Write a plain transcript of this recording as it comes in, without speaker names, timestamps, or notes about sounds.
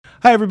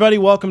Hi, everybody.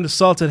 Welcome to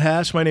Salted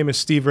Hash. My name is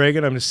Steve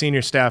Reagan. I'm the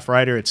senior staff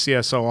writer at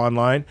CSO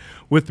Online.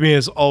 With me,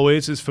 as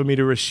always, is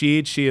Famita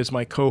Rashid. She is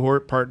my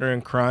cohort partner in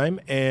crime.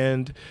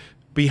 And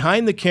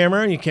behind the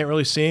camera, and you can't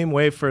really see him,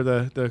 wave for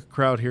the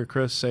crowd here,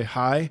 Chris. Say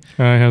hi.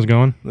 Hi, how's it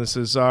going? This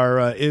is our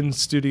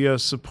in-studio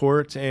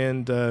support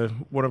and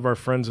one of our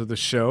friends of the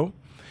show.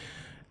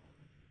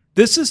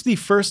 This is the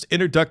first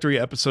introductory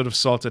episode of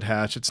Salted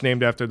Hash. It's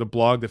named after the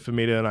blog that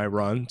Famita and I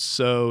run.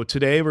 So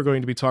today we're going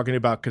to be talking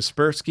about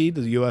Kaspersky,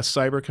 the U.S.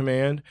 Cyber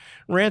Command,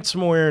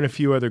 ransomware, and a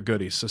few other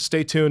goodies. So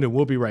stay tuned and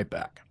we'll be right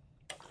back.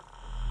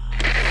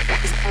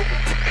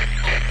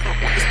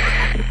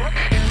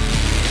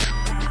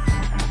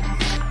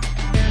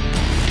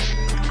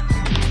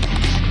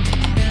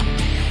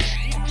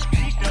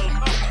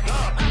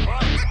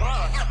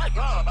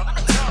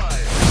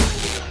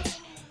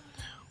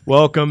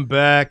 Welcome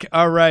back.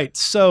 All right.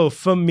 So,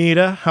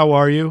 Famita, how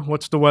are you?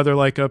 What's the weather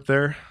like up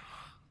there?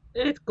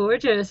 It's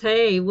gorgeous.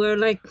 Hey, we're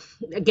like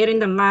getting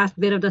the last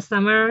bit of the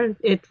summer.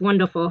 It's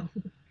wonderful.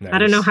 Nice. I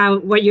don't know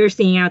what you're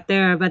seeing out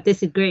there, but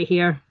this is great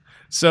here.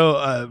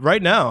 So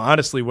right now,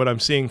 honestly, what I'm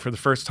seeing for the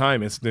first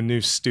time is the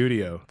new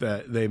studio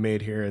that they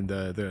made here in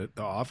the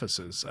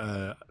offices.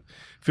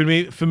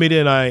 Famita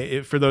and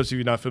I, for those of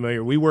you not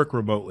familiar, we work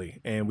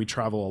remotely and we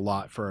travel a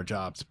lot for our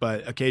jobs,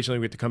 but occasionally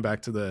we have to come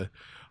back to the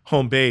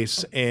home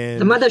base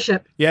and the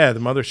mothership. Yeah, the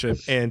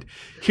mothership. And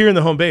here in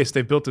the home base,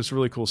 they built this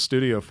really cool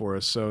studio for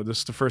us. So this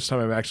is the first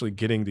time I'm actually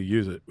getting to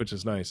use it, which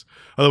is nice.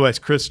 Otherwise,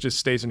 Chris just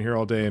stays in here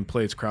all day and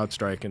plays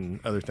CrowdStrike and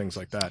other things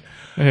like that.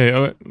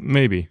 Hey,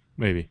 maybe.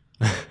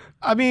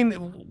 I mean,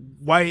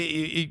 why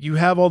you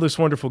have all this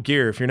wonderful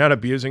gear? If you're not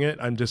abusing it,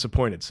 I'm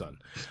disappointed, son.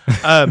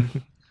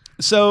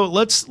 So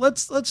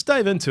let's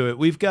dive into it.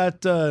 We've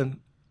got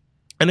an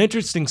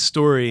interesting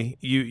story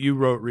you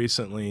wrote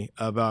recently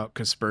about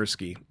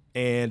Kaspersky.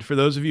 And for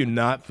those of you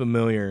not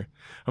familiar,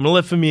 I'm going to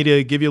let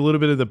Famita give you a little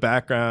bit of the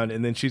background,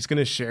 and then she's going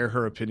to share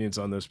her opinions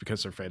on this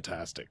because they're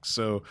fantastic.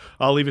 So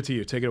I'll leave it to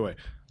you. Take it away.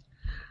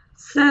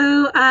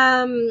 So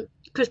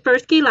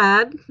Kaspersky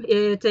Lab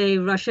is a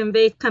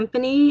Russian-based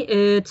company.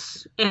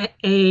 It's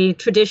a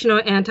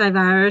traditional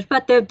antivirus,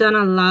 but they've done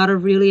a lot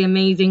of really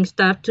amazing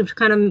stuff to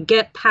kind of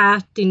get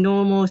past the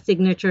normal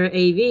signature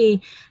AV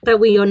that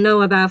we all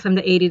know about from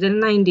the 80s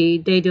and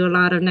 90s. They do a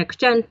lot of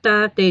next-gen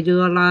stuff. They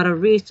do a lot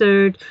of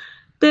research.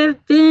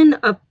 They've been,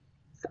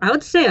 I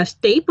would say, a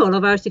staple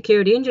of our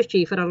security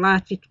industry for the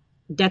last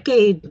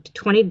decade,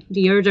 20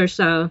 years or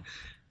so.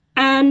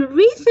 And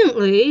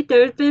recently,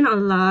 there's been a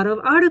lot of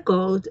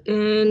articles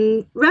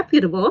in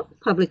reputable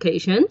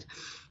publications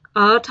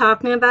all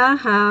talking about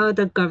how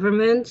the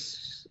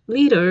government's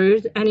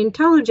leaders and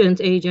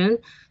intelligence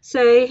agents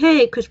say,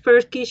 hey,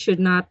 Kaspersky should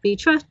not be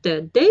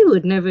trusted. They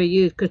would never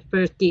use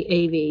Kaspersky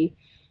AV.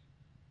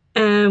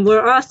 And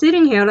we're all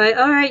sitting here like,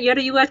 all right, you're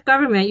the U.S.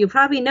 government. You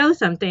probably know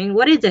something.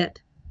 What is it?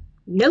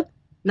 Nope,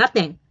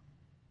 nothing.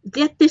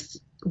 Yet this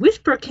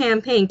whisper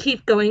campaign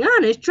keeps going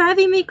on. It's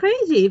driving me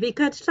crazy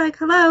because it's like,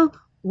 hello,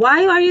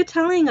 why are you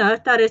telling us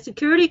that a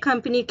security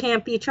company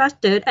can't be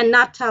trusted and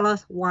not tell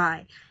us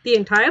why? The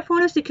entire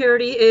point of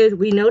security is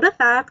we know the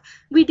fact,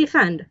 we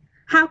defend.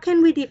 How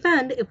can we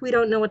defend if we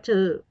don't know what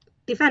to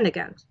defend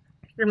against?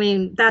 I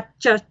mean, that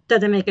just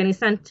doesn't make any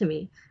sense to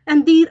me.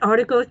 And these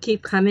articles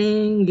keep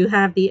coming. You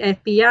have the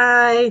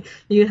FBI,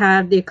 you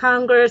have the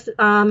Congress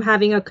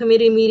having a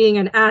committee meeting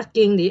and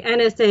asking the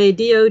NSA,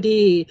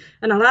 DOD,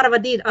 and a lot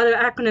of these other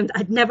acronyms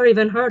I'd never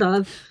even heard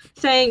of,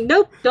 saying,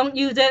 nope, don't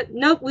use it.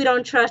 Nope, we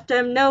don't trust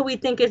them. No, we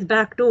think it's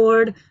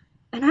backdoored.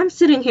 And I'm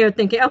sitting here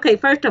thinking, okay,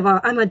 first of all,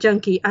 I'm a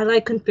junkie. I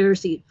like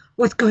conspiracy.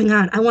 What's going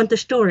on? I want the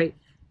story.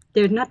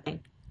 There's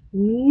nothing.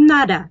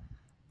 Nada.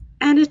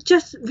 And it's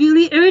just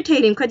really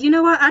irritating because you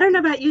know what? I don't know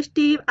about you,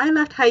 Steve. I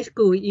left high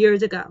school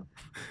years ago.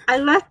 I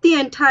left the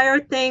entire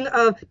thing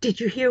of,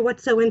 did you hear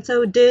what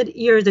so-and-so did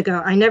years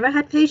ago? I never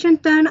had patience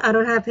then. I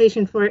don't have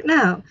patience for it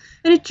now.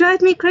 And it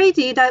drives me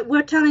crazy that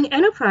we're telling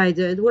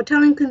enterprises, we're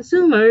telling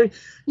consumers,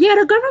 yeah,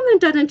 the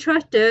government doesn't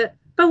trust it,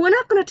 but we're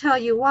not going to tell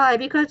you why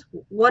because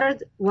what are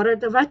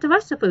the rest of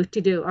us supposed to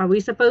do? Are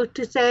we supposed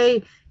to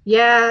say,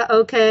 yeah,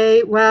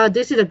 okay, well,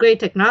 this is a great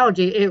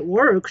technology. It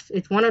works.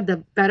 It's one of the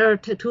better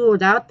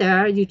tools out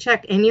there. You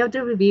check any of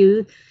the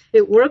reviews.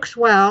 It works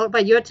well,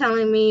 but you're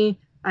telling me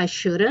I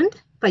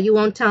shouldn't, but you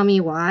won't tell me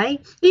why.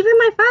 Even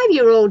my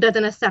 5-year-old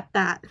doesn't accept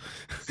that.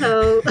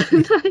 So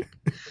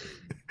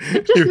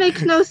it just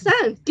makes no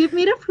sense. Give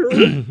me the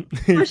proof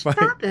or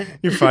stop it.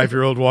 Your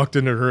 5-year-old walked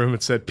into the room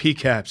and said,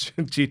 PCAPS,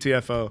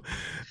 GTFO.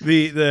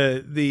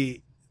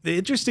 The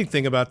interesting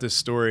thing about this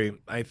story,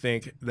 I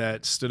think,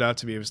 that stood out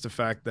to me was the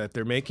fact that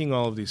they're making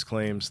all of these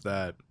claims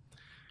that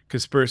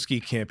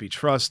Kaspersky can't be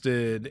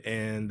trusted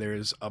and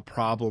there's a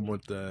problem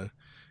with the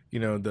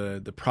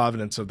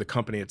provenance of the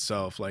company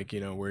itself, like,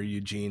 where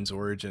Eugene's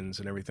origins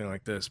and everything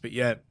like this. But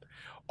yet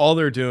all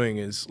they're doing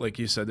is, like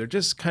you said, they're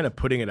just kind of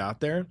putting it out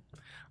there.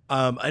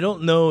 I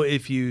don't know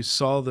if you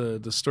saw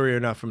the story or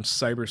not from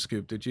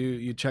Cyberscoop. Did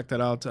you check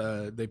that out?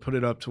 They put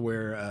it up to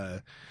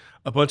where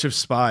a bunch of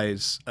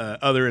spies,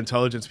 other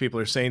intelligence people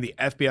are saying the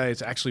FBI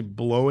is actually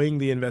blowing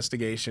the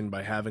investigation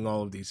by having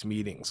all of these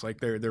meetings. Like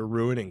they're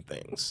ruining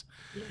things,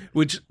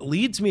 which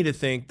leads me to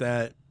think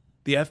that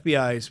the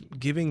FBI is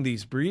giving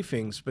these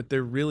briefings, but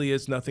there really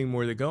is nothing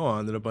more to go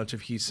on than a bunch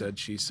of he said,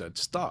 she said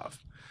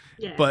stuff.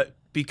 Yeah. But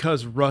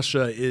because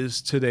Russia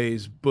is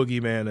today's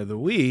boogeyman of the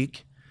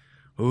week,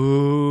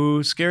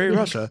 ooh, scary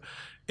Russia,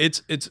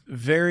 it's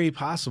very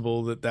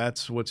possible that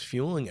that's what's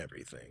fueling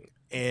everything.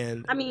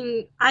 And I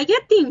mean, I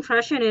get the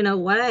impression in a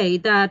way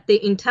that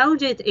the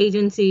intelligence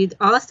agencies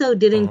also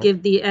didn't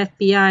give the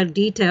FBI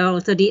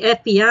details. So the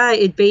FBI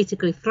is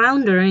basically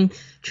floundering,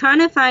 trying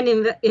to find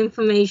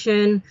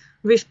information,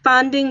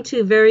 responding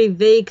to very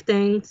vague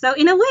things. So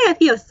in a way, I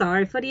feel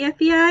sorry for the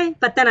FBI,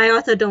 but then I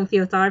also don't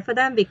feel sorry for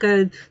them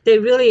because they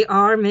really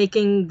are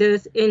making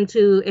this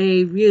into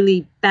a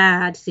really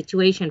bad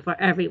situation for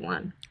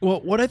everyone. Well,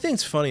 what I think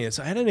is funny is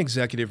I had an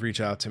executive reach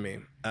out to me,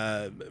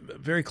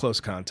 very close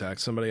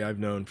contact, somebody I've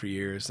known for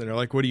years, and they're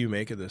like, what do you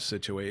make of this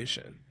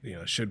situation? You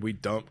know, should we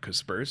dump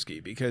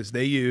Kaspersky? Because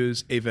they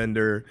use a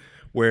vendor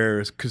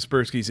where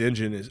Kaspersky's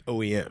engine is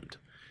OEM'd,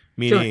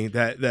 meaning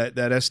that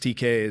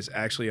STK is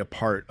actually a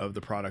part of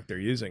the product they're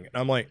using. And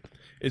I'm like,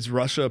 is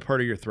Russia a part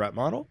of your threat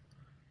model?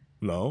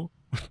 No.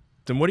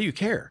 Then what do you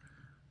care?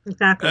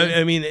 Exactly.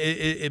 I mean,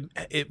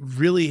 it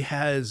really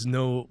has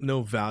no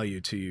value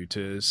to you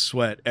to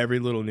sweat every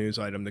little news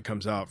item that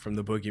comes out from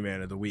the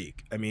boogeyman of the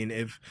week. I mean,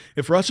 if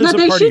Russia's a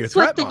part of your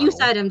threat model, the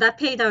news item that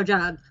paid our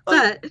job.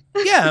 But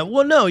yeah,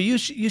 well, no, you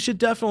should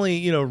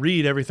definitely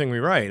read everything we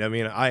write. I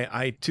mean,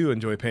 I too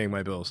enjoy paying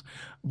my bills.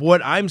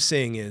 What I'm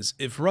saying is,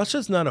 if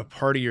Russia's not a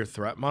part of your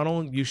threat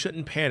model, you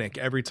shouldn't panic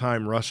every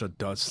time Russia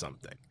does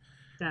something.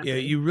 Yeah,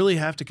 you really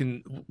have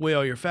to weigh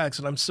all your facts.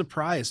 And I'm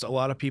surprised a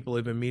lot of people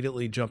have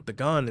immediately jumped the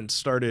gun and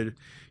started,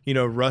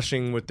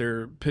 rushing with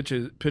their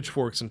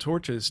pitchforks and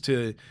torches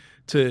to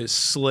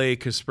slay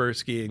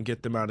Kaspersky and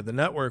get them out of the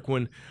network,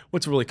 when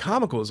what's really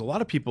comical is a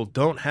lot of people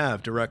don't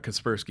have direct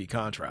Kaspersky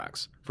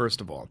contracts, first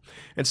of all.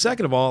 And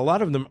second of all, a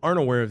lot of them aren't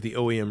aware of the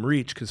OEM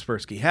reach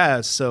Kaspersky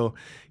has. So,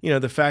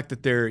 the fact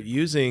that they're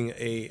using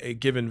a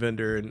given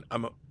vendor, and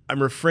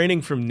I'm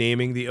refraining from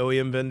naming the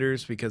OEM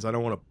vendors because I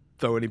don't want to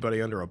throw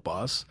anybody under a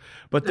bus,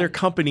 but they're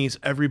companies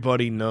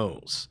everybody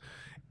knows.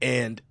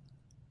 And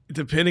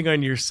depending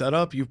on your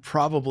setup, you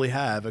probably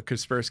have a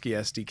Kaspersky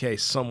SDK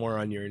somewhere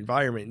on your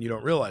environment and you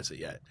don't realize it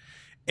yet.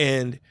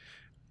 And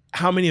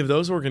how many of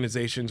those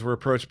organizations were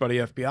approached by the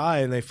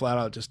FBI and they flat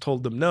out just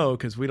told them no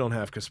because we don't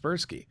have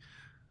Kaspersky?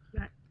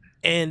 Right.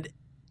 And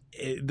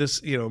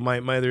this,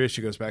 my other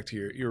issue goes back to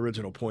your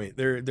original point.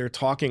 They're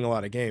talking a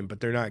lot of game, but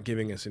they're not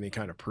giving us any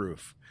kind of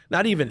proof.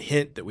 Not even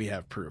hint that we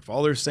have proof.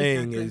 All they're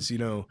saying is,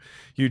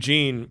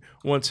 Eugene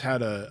once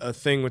had a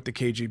thing with the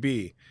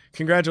KGB.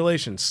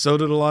 Congratulations. So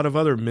did a lot of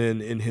other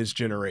men in his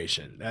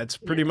generation. That's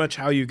pretty much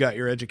how you got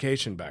your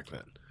education back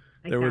then.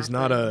 There was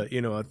not a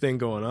thing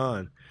going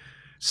on.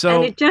 So,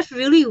 and it just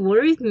really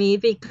worries me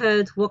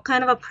because what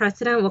kind of a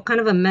precedent, what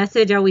kind of a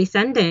message are we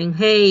sending?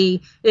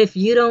 Hey, if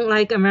you don't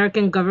like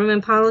American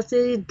government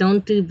policy,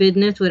 don't do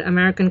business with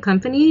American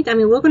companies. I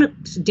mean, we're going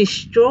to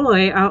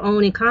destroy our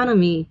own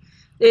economy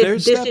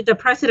if this is the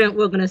precedent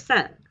we're going to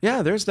set.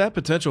 Yeah, there's that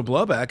potential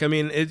blowback. I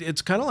mean,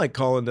 it's kind of like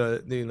calling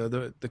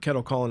the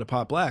kettle calling the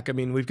pot black. I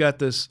mean, we've got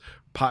this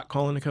pot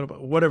calling the kettle black,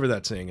 whatever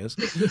that saying is.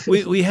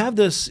 we have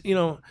this,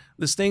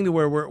 this thing to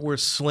where we're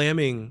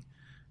slamming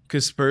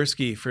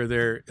Kaspersky for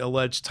their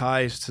alleged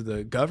ties to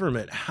the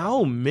government.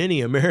 How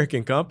many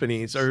American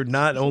companies are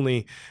not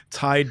only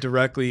tied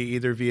directly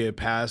either via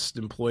past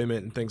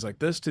employment and things like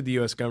this to the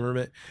U.S.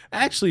 government,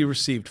 actually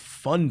received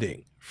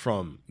funding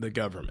from the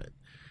government?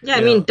 Yeah,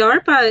 I mean,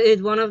 DARPA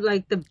is one of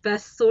the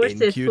best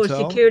sources for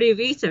security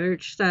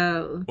research.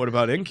 So what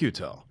about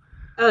In-Q-Tel?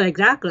 Oh,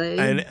 exactly.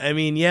 And I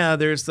mean, yeah,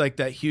 there's that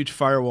huge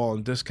firewall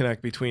and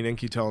disconnect between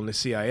In-Q-Tel and the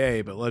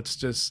CIA, but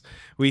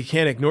we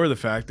can't ignore the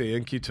fact that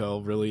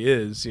In-Q-Tel really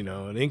is,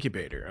 an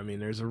incubator. I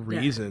mean, there's a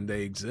reason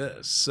they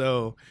exist.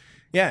 So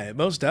yeah,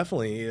 most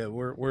definitely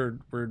we're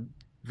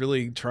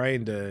really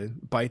trying to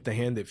bite the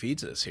hand that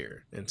feeds us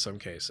here in some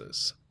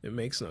cases. It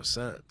makes no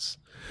sense.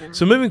 Yeah.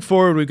 So moving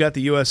forward, we've got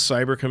the U.S.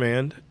 Cyber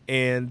Command,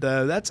 and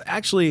that's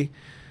actually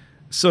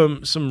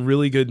some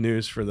really good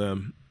news for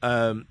them.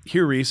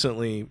 Here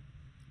recently,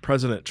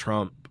 President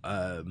Trump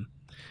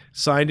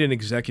signed an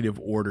executive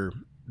order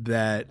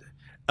that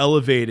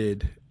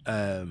elevated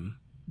the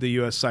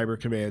U.S. Cyber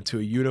Command to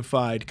a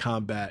unified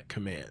combat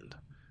command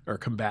or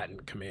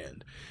combatant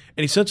command.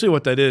 And essentially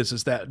what that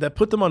is that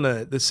put them on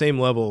the same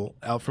level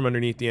out from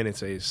underneath the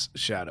NSA's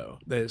shadow.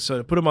 So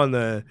it put them on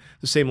the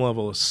same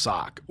level as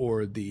SOC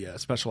or the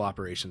Special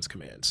Operations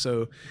Command.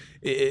 So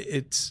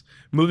it's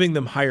moving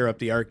them higher up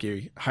the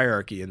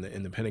hierarchy in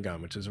the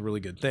Pentagon, which is a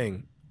really good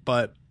thing.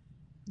 But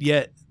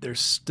yet they're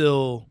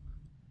still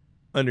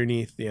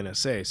underneath the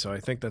NSA. So I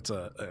think that's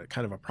a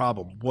kind of a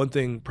problem. One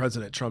thing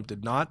President Trump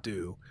did not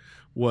do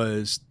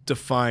was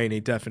define a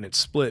definite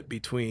split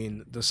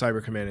between the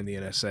Cyber Command and the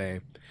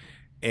NSA.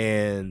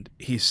 And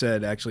he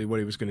said actually what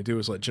he was going to do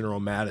is let General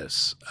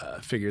Mattis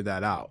figure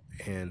that out.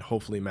 And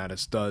hopefully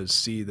Mattis does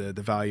see the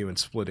value in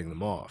splitting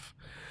them off.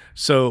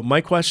 So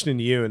my question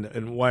to you,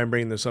 and why I'm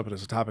bringing this up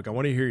as a topic, I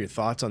want to hear your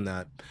thoughts on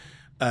that.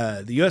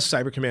 The U.S.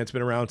 Cyber Command's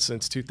been around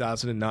since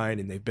 2009,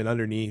 and they've been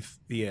underneath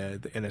the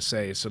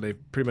NSA. So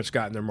they've pretty much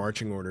gotten their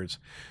marching orders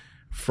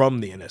from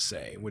the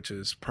NSA, which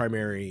is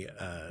primary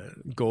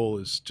goal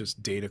is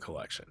just data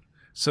collection.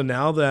 So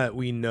now that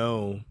we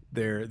know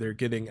they're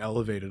getting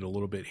elevated a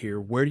little bit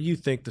here, where do you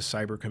think the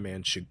Cyber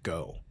Command should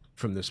go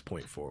from this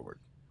point forward?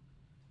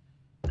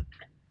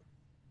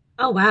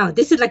 Oh, wow.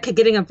 This is like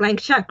getting a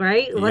blank check,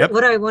 right? Yep.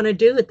 What do I want to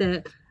do with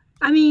it?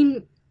 I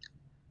mean,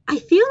 I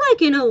feel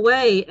like in a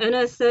way,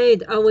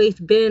 NSA's always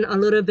been a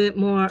little bit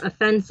more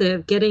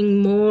offensive,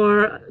 getting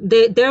more,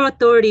 their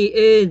authority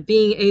is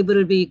being able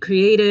to be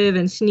creative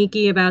and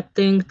sneaky about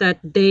things that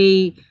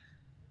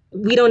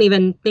we don't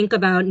even think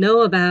about,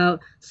 know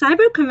about.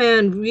 Cyber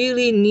Command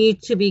really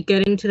needs to be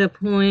getting to the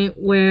point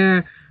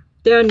where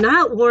they're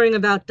not worrying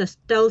about the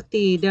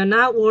stealthy, they're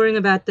not worrying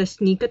about the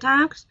sneak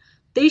attacks.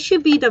 They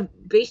should be the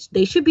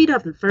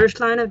first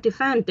line of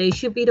defense. They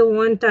should be the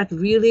ones that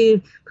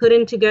really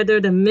putting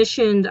together the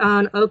missions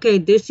on, okay,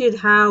 this is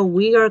how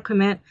we are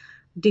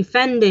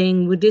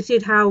defending, this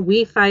is how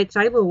we fight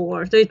cyber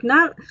war. So it's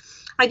not,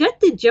 I guess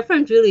the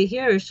difference really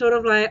here is sort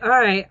of like, all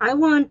right, I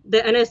want the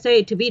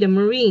NSA to be the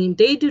Marine.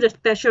 They do the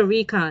special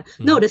recon.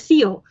 No, the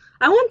SEAL.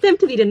 I want them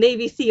to be the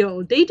Navy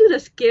SEAL. They do the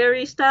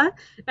scary stuff,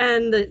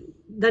 and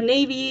the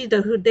Navy,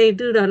 they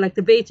do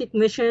the basic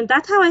mission.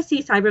 That's how I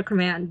see Cyber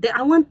Command.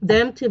 I want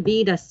them to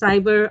be the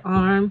cyber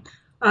arm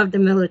of the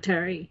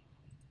military,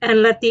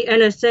 and let the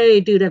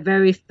NSA do the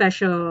very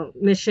special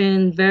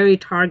mission, very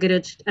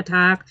targeted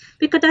attack,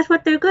 because that's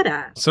what they're good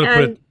at. So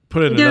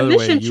put it their another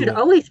way, mission should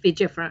always be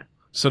different.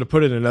 So to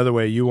put it another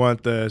way, you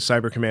want the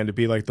Cyber Command to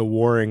be like the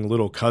warring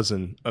little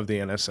cousin of the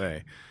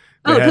NSA.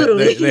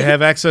 Totally. They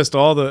have access to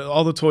all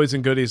the toys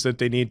and goodies that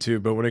they need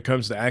to, but when it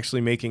comes to actually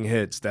making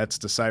hits, that's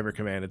the Cyber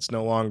Command. It's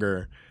no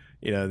longer,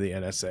 the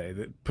NSA.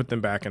 That put them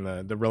back in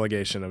the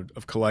relegation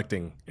of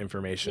collecting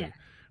information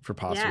for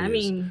possible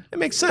use. It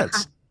makes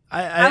sense.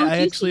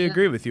 I actually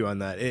agree with you on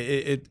that.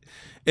 It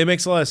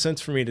makes a lot of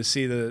sense for me to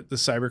see the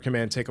Cyber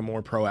Command take a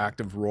more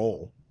proactive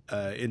role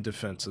in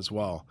defense as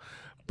well.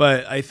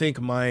 But I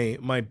think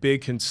my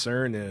big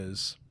concern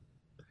is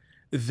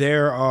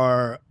there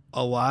are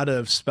a lot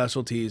of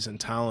specialties and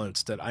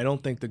talents that I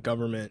don't think the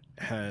government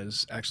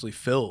has actually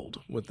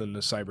filled within the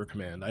Cyber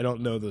Command. I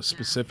don't know the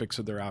specifics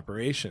of their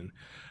operation,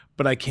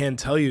 but I can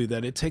tell you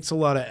that it takes a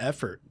lot of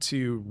effort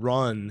to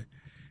run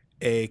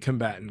a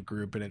combatant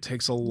group, and it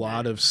takes a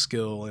lot of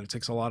skill, and it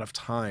takes a lot of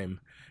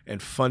time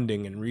and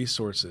funding and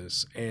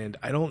resources. And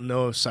I don't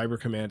know if Cyber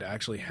Command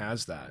actually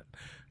has that.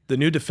 The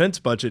new defense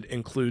budget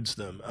includes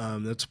them.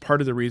 That's part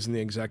of the reason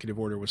the executive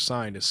order was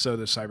signed, is so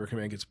the Cyber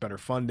Command gets better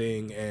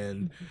funding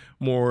and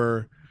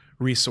more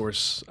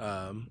resource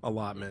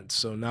allotment.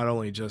 So not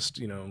only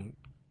just,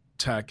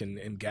 tech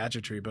and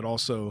gadgetry, but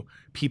also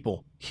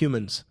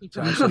humans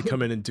to actually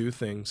come in and do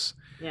things.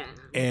 Yeah.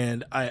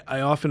 And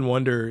I often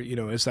wonder,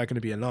 is that going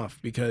to be enough?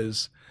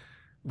 Because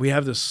we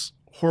have this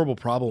horrible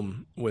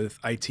problem with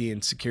IT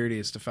and security.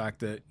 Is the fact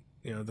that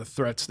the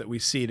threats that we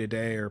see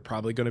today are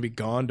probably going to be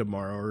gone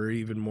tomorrow, or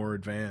even more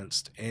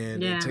advanced.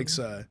 And it takes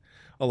a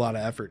lot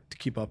of effort to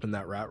keep up in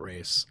that rat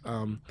race.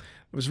 I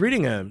was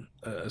reading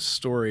a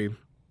story,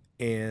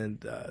 and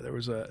there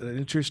was an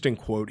interesting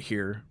quote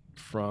here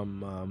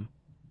from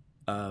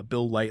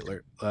Bill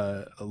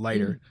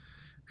Leiter,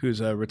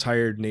 who's a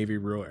retired Navy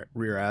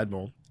Rear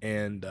Admiral.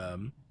 And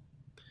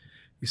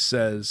he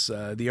says,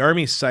 the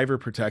Army's cyber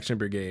protection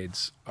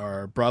brigades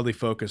are broadly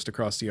focused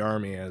across the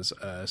Army as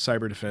a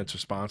cyber defense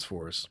response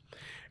force.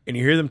 And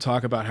you hear them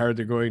talk about how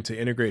they're going to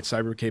integrate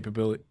cyber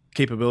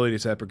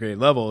capabilities at brigade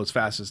level as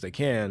fast as they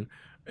can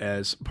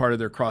as part of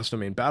their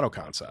cross-domain battle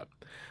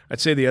concept.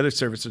 I'd say the other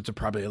services are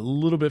probably a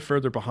little bit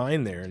further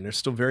behind there, and they're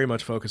still very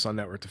much focused on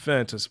network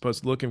defense as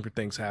opposed to looking for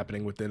things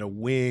happening within a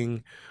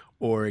wing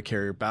or a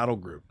carrier battle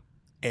group.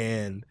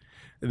 And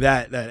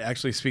that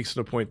actually speaks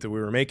to the point that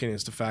we were making,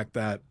 is the fact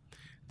that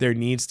there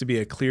needs to be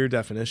a clear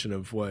definition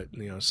of what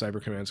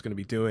Cyber Command is going to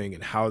be doing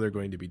and how they're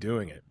going to be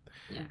doing it.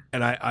 Yeah.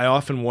 And I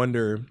often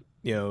wonder,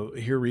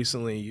 here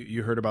recently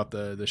you heard about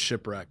the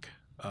shipwreck.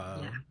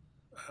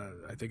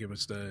 I think it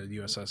was the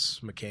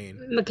USS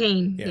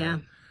McCain. Yeah.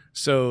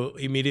 So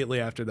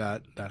immediately after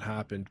that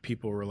happened,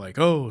 people were like,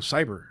 "Oh,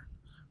 cyber."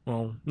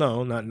 Well,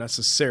 no, not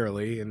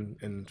necessarily. And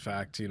in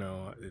fact,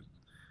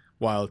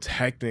 while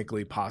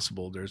technically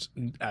possible, there's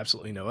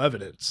absolutely no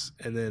evidence.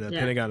 And then a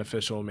Pentagon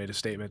official made a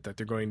statement that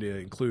they're going to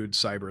include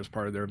cyber as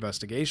part of their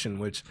investigation,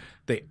 which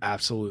they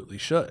absolutely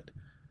should.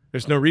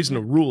 There's no reason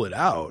to rule it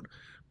out.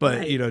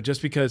 But,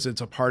 just because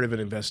it's a part of an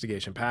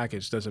investigation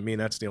package doesn't mean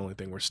that's the only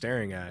thing we're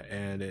staring at.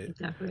 And it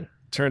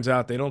turns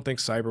out they don't think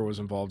cyber was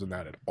involved in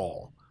that at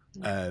all.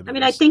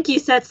 I think you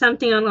said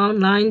something along the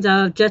lines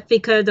of just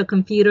because a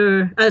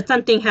computer,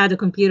 something had a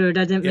computer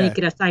doesn't make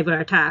it a cyber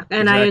attack.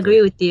 And I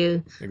agree with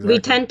you. Exactly. We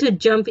tend to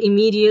jump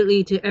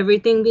immediately to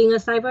everything being a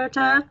cyber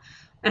attack.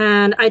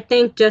 And I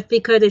think just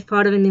because it's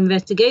part of an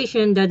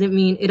investigation doesn't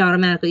mean it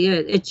automatically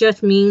is. It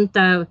just means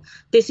that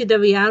this is the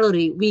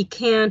reality. We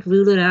can't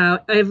rule it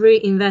out.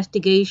 Every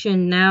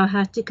investigation now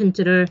has to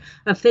consider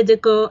a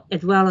physical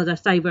as well as a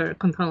cyber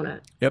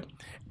component. Yep.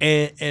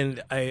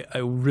 And I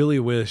really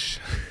wish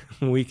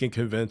we can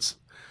convince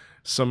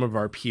some of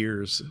our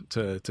peers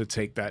to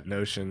take that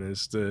notion,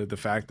 is the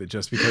fact that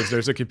just because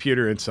there's a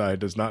computer inside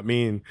does not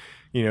mean,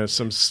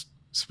 some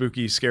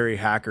spooky, scary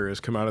hacker has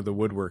come out of the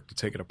woodwork to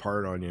take it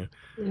apart on you.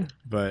 Yeah.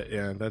 But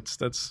yeah, that's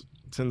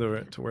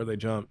to where they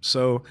jump.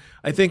 So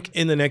I think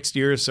in the next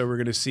year or so, we're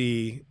going to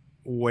see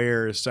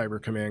where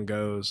Cyber Command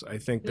goes. I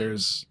think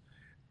the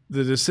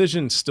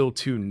decision's still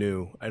too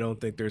new. I don't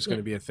think there's going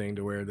to be a thing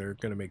to where they're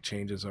going to make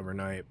changes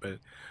overnight, but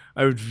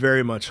I would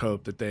very much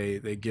hope that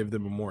they give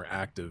them a more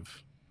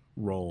active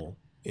role.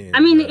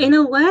 In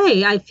a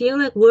way, I feel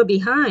like we're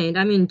behind.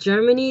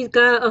 Germany's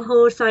got a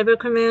whole cyber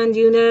command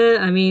unit.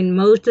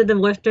 Most of the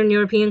Western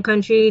European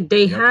countries,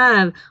 they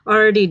have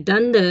already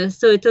done this.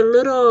 So it's a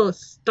little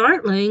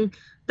startling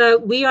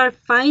that we are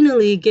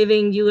finally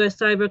giving U.S.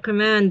 Cyber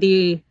Command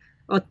the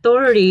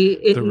authority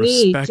it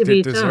needs to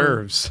be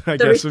deserves. I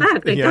guess.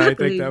 Exactly. I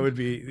think that would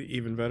be the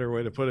even better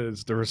way to put it,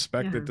 is the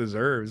respect it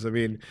deserves.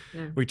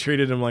 We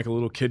treated him like a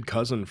little kid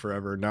cousin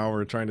forever. Now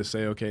we're trying to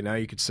say, okay, now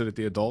you could sit at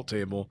the adult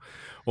table.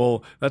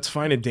 Well, that's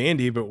fine and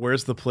dandy, but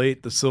where's the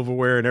plate, the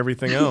silverware, and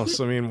everything else?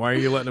 Why are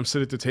you letting him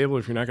sit at the table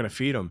if you're not going to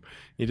feed him?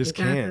 You just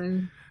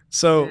can't.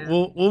 So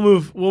we'll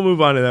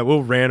move on to that.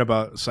 We'll rant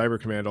about Cyber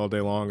Command all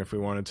day long if we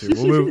wanted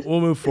to.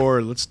 We'll move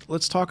forward.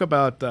 Let's talk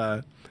about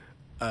a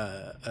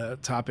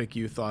topic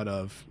you thought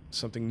of,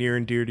 something near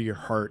and dear to your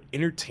heart: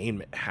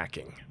 entertainment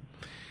hacking.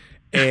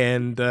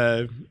 And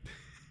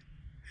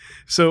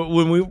so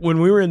when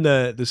we were in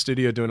the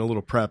studio doing a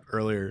little prep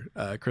earlier,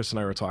 Chris and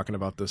I were talking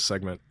about this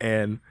segment,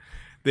 and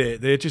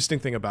the interesting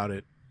thing about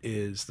it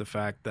is the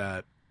fact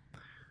that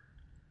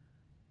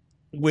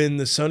when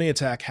the Sony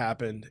attack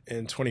happened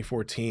in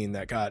 2014,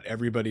 that got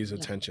everybody's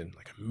attention.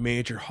 Like, a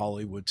major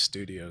Hollywood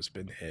studio's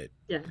been hit.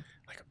 Yeah.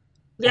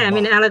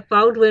 Alec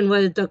Baldwin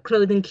was the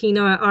closing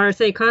keynote at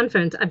RSA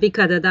conference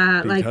because of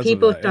that.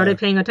 People started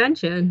paying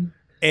attention.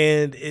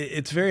 And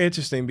it's very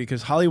interesting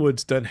because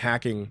Hollywood's done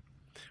hacking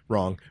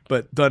wrong,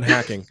 but done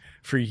hacking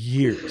for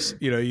years.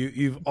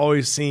 You've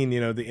always seen,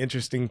 the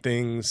interesting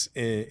things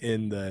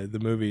in the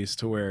movies,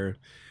 to where,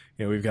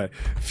 we've got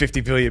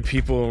 50 billion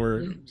people and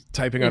we're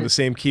typing on the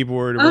same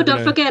keyboard.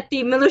 Don't forget,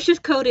 the malicious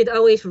code is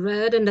always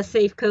red and the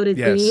safe code is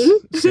green.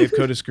 Yes, safe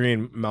code is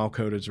green, mal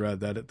code is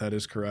red. That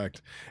is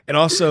correct. And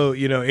also,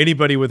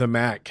 anybody with a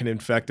Mac can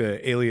infect an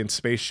alien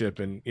spaceship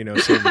and,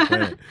 save the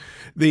planet.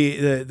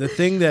 The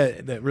thing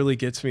that really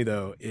gets me,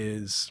 though,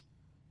 is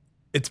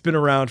it's been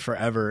around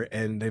forever,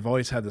 and they've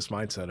always had this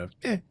mindset of,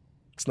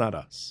 it's not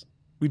us.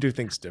 We do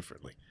things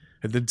differently.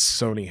 And then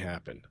Sony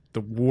happened.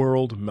 The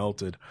world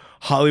melted.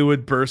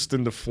 Hollywood burst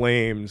into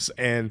flames.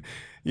 And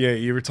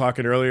you were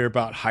talking earlier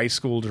about high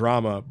school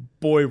drama.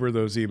 Boy, were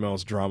those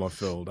emails drama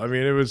filled.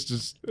 It was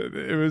just,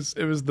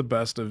 it was the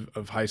best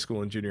of high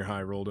school and junior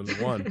high rolled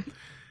into one.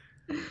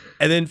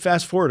 And then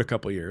fast forward a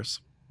couple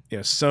years,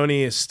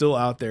 Sony is still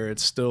out there.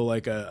 It's still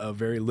like a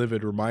very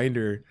livid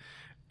reminder.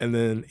 And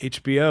then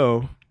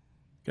HBO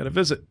got a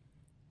visit,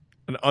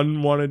 an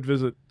unwanted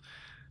visit.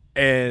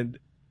 And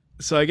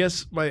so I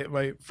guess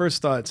my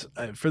first thoughts,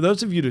 for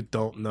those of you that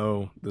don't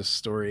know this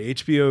story,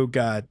 HBO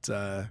got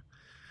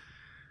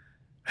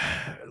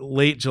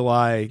late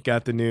July,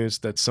 got the news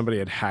that somebody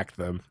had hacked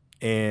them,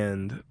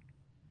 and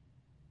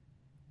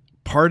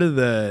part of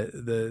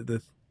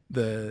the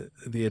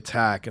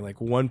attack, and like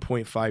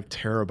 1.5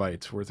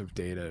 terabytes worth of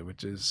data,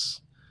 which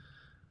is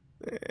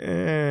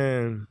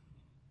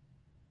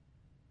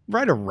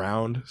right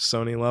around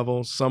Sony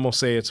levels. Some will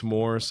say it's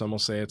more, some will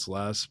say it's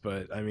less,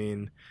 but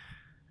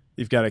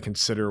you've got to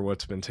consider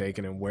what's been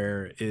taken and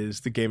where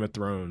is the Game of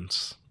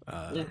Thrones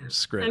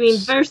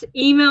scripts. First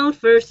email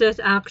versus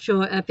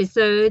actual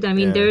episode.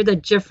 There's a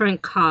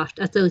different cost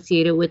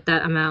associated with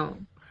that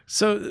amount.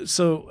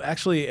 So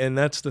actually, and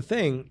that's the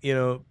thing,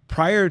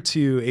 prior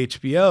to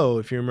HBO,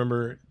 if you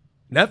remember,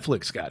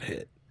 Netflix got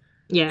hit.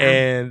 Yeah.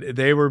 And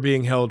they were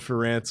being held for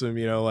ransom,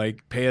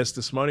 pay us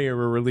this money or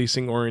we're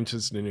releasing Orange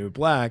is the New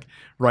Black.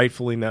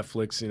 Rightfully,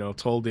 Netflix,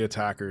 told the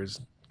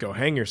attackers, go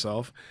hang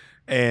yourself.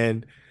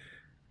 And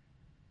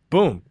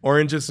boom,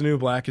 Orange is the New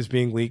Black is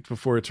being leaked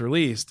before it's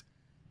released.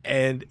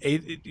 And,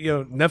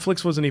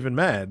 Netflix wasn't even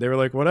mad. They were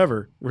like,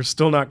 whatever, we're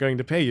still not going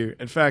to pay you.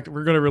 In fact,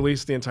 we're going to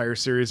release the entire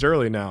series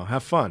early now.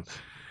 Have fun.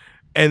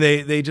 And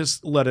they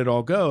just let it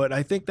all go. And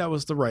I think that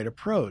was the right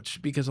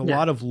approach, because a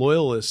lot of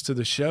loyalists to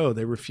the show,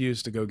 they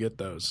refused to go get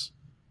those,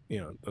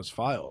 those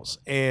files.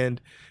 And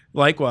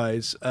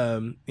likewise,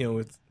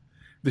 with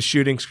the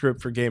shooting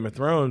script for Game of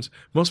Thrones,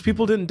 most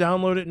people didn't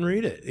download it and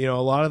read it. You know,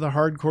 a lot of the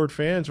hardcore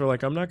fans were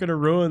like, I'm not going to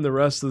ruin the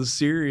rest of the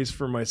series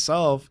for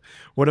myself.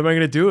 What am I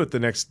going to do with the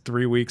next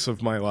 3 weeks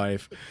of my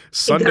life?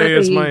 Sunday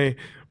is my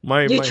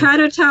try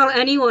to tell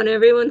anyone,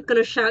 everyone's going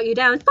to shout you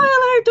down.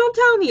 Spoiler, don't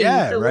tell me.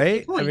 Yeah, so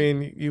right? I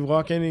mean, you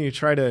walk in and you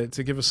try to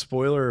give a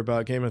spoiler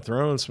about Game of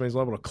Thrones, somebody's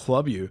liable to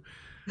club you.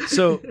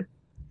 So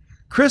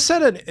Chris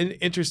had an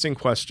interesting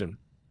question.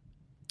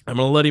 I'm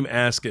going to let him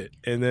ask it,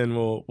 and then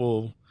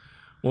we'll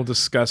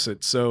discuss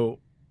it. So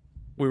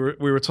we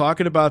were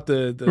talking about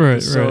the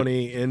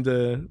Sony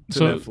into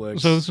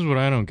Netflix. So this is what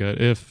I don't get.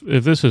 If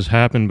this has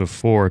happened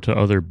before to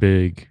other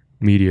big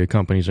media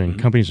companies and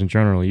companies in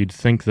general, you'd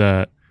think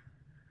that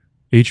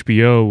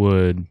HBO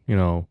would, you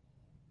know,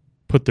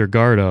 put their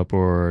guard up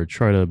or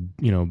try to,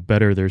 you know,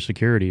 better their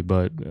security,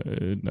 but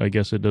I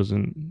guess it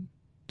doesn't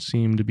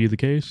seem to be the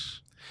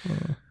case.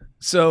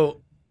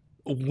 So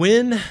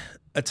when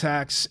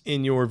attacks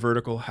in your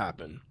vertical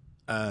happen,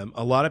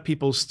 a lot of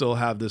people still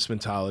have this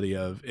mentality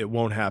of it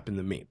won't happen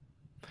to me.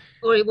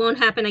 Or it won't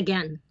happen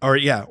again. Or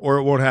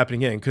it won't happen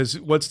again. Because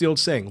what's the old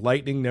saying?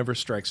 Lightning never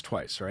strikes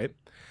twice, right?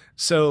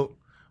 So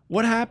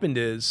what happened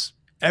is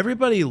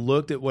everybody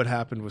looked at what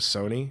happened with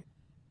Sony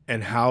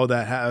and how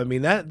that I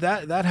mean,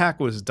 that hack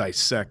was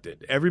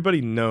dissected.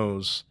 Everybody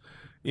knows,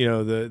 you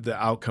know, the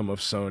outcome of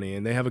Sony,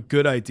 and they have a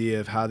good idea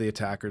of how the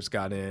attackers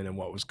got in and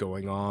what was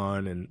going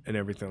on and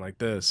everything like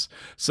this.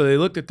 So they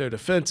looked at their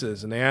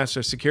defenses and they asked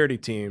their security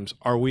teams,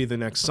 are we the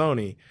next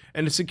Sony?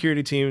 And the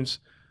security teams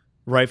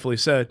rightfully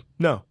said,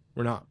 no,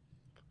 we're not.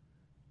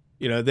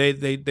 You know,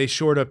 they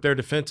shored up their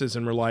defenses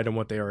and relied on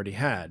what they already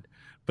had.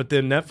 But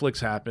then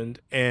Netflix happened,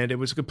 and it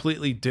was a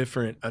completely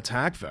different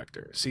attack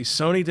vector. See,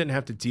 Sony didn't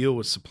have to deal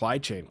with supply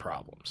chain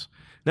problems.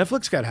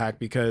 Netflix got hacked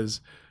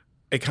because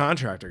a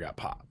contractor got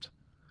popped.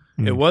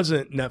 It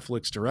wasn't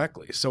Netflix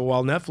directly. So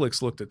while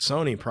Netflix looked at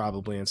Sony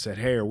probably and said,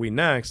 hey, are we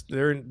next?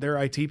 Their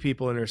IT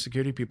people and their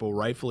security people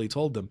rightfully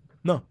told them,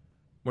 no,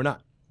 we're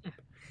not.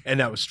 And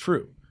that was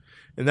true.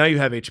 And now you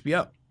have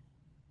HBO.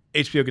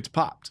 HBO gets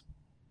popped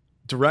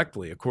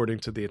directly according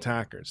to the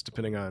attackers,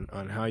 depending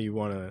on how you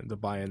want to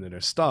buy into their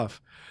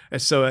stuff.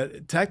 And so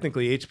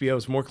technically HBO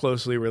is more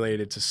closely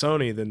related to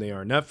Sony than they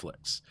are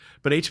Netflix.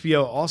 But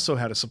HBO also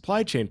had a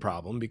supply chain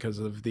problem because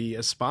of the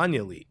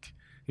España leak.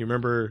 You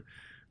remember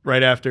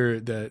right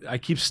after I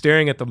keep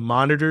staring at the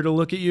monitor to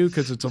look at you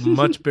because it's a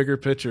much bigger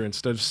picture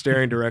instead of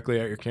staring directly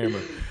at your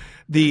camera.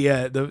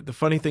 The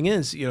funny thing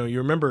is, you know, you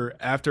remember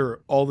after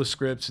all the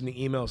scripts and the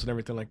emails and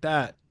everything like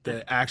that,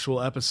 the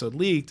actual episode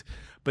leaked,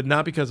 but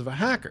not because of a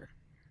hacker.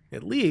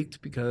 It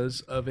leaked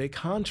because of a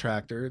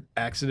contractor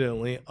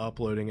accidentally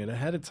uploading it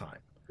ahead of time.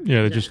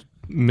 Yeah, they're just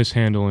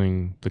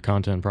mishandling the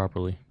content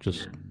properly.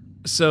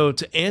 So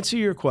to answer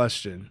your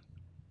question,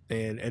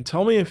 and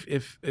tell me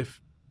if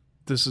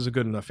this is a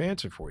good enough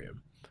answer for you,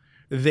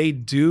 they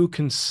do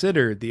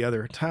consider the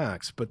other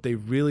attacks, but they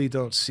really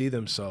don't see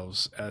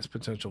themselves as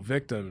potential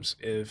victims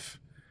if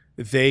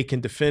they can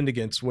defend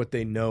against what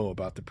they know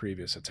about the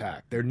previous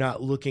attack. They're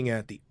not looking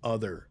at the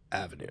other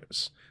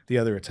avenues, the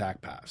other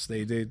attack paths.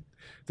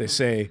 They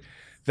say,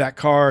 that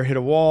car hit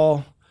a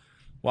wall.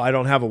 Well, I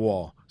don't have a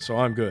wall, so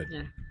I'm good.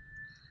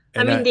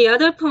 Yeah. The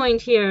other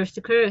point here,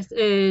 Chris,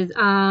 is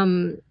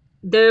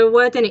there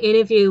was an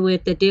interview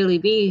with the Daily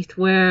Beast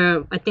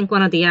where I think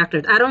one of the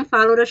actors, I don't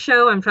follow the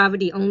show. I'm probably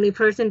the only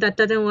person that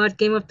doesn't watch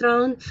Game of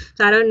Thrones,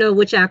 so I don't know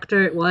which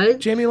actor it was.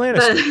 Jamie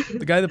Lannister,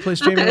 the guy that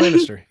plays Jamie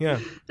Lannister. Yeah.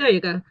 There you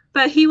go.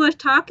 But he was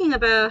talking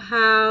about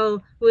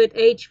how with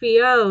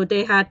HBO,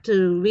 they had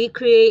to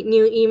recreate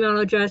new email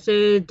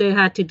addresses. They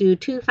had to do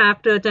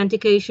two-factor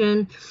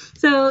authentication.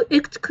 So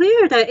it's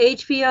clear that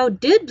HBO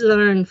did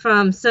learn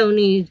from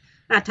Sony's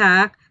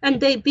attack, and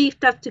they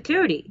beefed up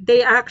security.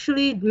 They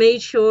actually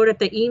made sure that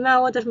the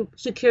email was a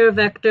secure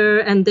vector,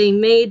 and they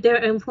made their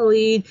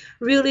employees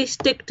really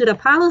stick to the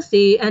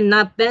policy and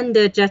not bend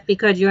it just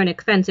because you're an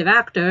expensive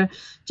actor.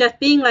 Just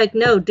being like,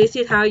 no, this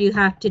is how you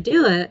have to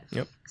do it.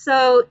 Yep.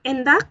 So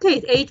in that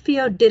case,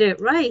 HBO did it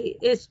right.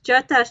 It's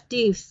just as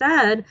Steve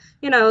said,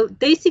 you know,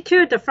 they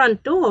secured the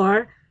front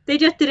door. They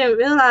just didn't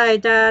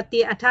realize that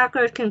the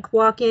attackers can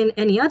walk in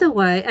any other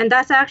way. And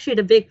that's actually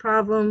the big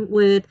problem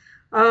with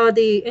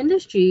the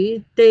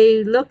industry.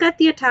 They look at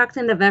the attacks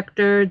in the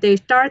vector. They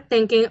start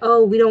thinking,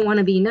 oh, we don't want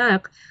to be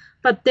next.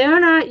 But they're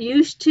not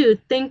used to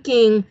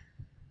thinking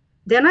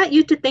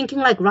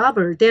like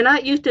robbers. They're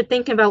not used to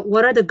thinking about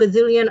what are the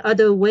gazillion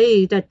other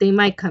ways that they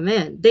might come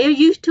in. They're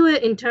used to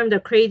it in terms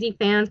of crazy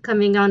fans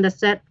coming on the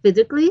set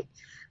physically,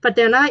 but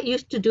they're not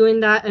used to doing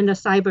that in the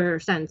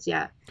cyber sense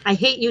yet. I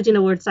hate using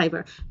the word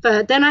cyber,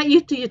 but they're not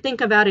used to think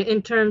about it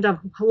in terms of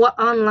what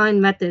online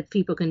methods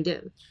people can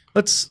do.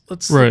 Let's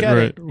look at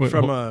it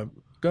from a...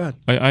 Go ahead.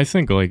 I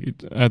think, like,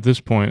 at this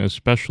point,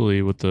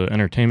 especially with the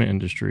entertainment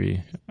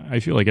industry,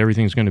 I feel like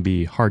everything's going to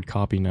be hard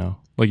copy now.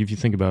 Like, if you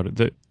think about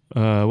it,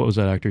 what was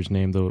that actor's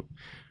name? The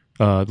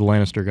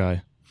Lannister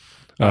guy.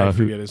 I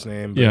forget his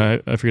name. But... Yeah,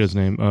 I forget his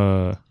name.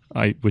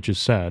 Which is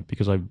sad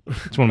because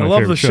it's one of my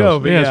favorite shows. I love the show,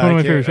 but it's one of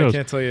my favorite shows. I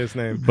can't tell you his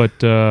name.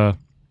 But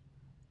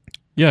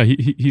Yeah,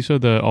 he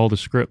said that all the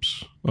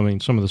scripts, I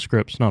mean, some of the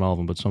scripts, not all of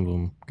them, but some of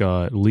them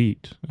got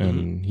leaked.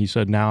 And he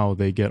said now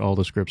they get all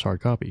the scripts hard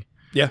copy.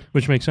 Yeah.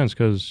 Which makes sense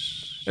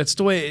because... It's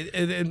the way,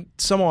 and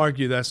some will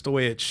argue that's the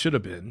way it should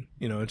have been.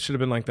 You know, it should have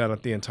been like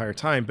that the entire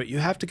time. But you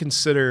have to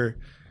consider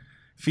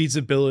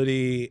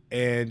feasibility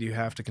and you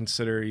have to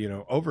consider, you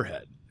know,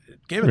 overhead.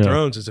 Game of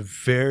Thrones is a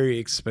very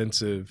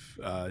expensive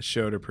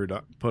show to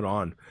put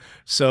on.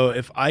 So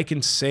if I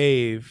can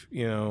save,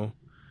 you know,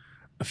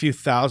 a few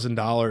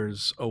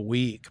 $1,000s a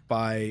week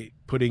by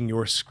putting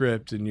your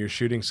script and your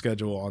shooting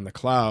schedule on the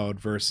cloud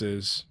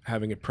versus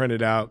having it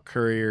printed out,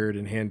 couriered,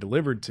 and hand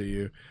delivered to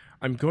you,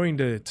 I'm going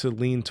to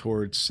lean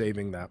towards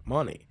saving that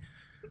money.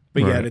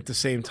 But yet at the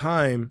same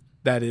time,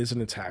 that is an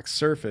attack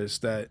surface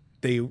that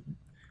they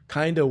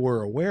kind of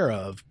were aware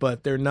of,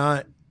 but they're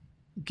not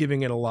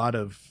giving it a lot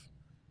of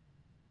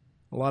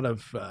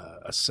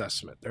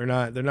assessment. They're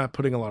not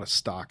putting a lot of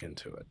stock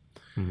into it.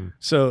 Mm-hmm.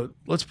 So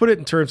let's put it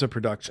in terms of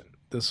production.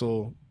 This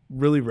will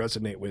really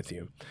resonate with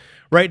you.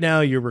 Right now,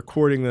 you're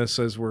recording this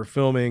as we're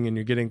filming and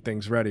you're getting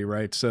things ready,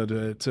 right? So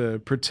to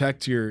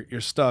protect your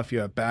stuff, you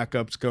have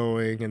backups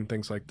going and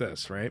things like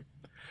this, right?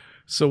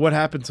 So what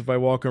happens if I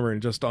walk over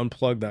and just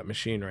unplug that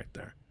machine right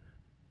there?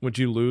 Would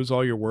you lose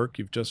all your work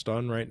you've just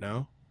done right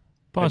now?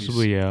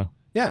 Possibly, yeah.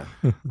 Yeah.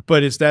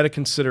 But is that a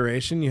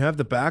consideration? You have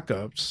the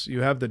backups.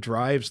 You have the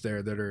drives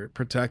there that are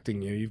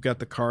protecting you. You've got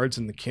the cards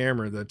and the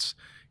camera that's,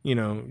 you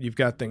know, you've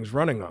got things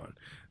running on.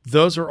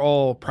 Those are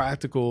all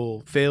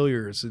practical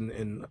failures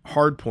and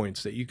hard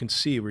points that you can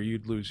see where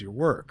you'd lose your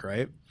work,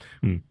 right?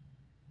 Mm.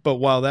 But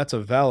while that's a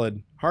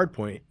valid hard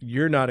point,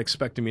 you're not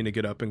expecting me to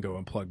get up and go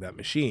unplug that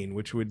machine,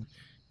 which would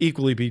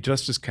equally be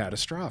just as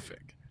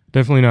catastrophic.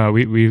 Definitely not.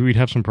 We'd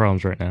have some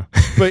problems right now.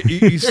 But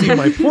you see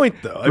my point,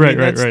 though. I mean,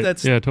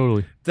 right. Yeah,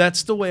 totally.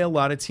 That's the way a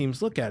lot of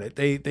teams look at it.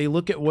 They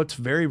look at what's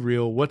very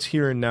real, what's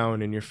here and now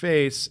and in your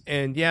face.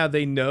 And yeah,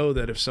 they know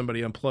that if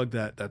somebody unplugged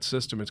that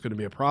system, it's going to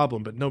be a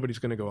problem, but nobody's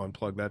going to go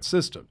unplug that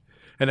system.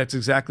 And that's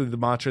exactly the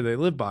mantra they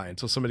live by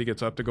until somebody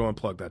gets up to go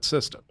unplug that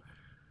system.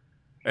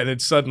 And then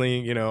suddenly,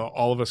 you know,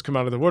 all of us come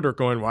out of the woodwork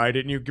going, why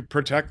didn't you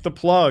protect the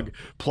plug?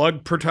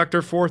 Plug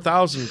Protector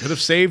 4000 could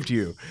have saved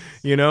you,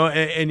 you know,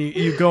 and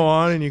you go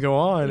on and you go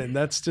on. And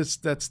that's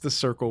the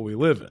circle we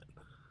live in.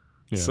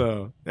 Yeah.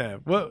 So, yeah.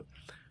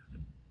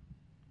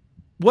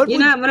 You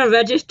know, I'm going to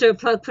register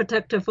Plug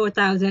Protector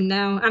 4000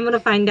 now. I'm going to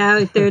find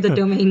out if they're the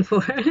domain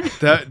for it.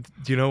 That,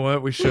 you know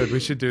what? We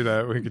should do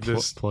that. We could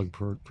just Plug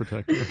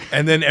Protector.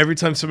 And then every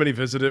time somebody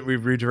visit it, we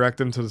redirect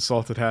them to the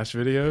Salted Hash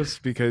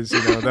videos because,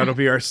 you know, that'll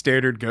be our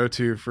standard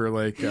go-to for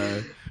like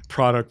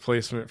product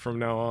placement from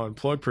now on.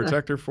 Plug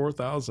Protector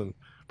 4000.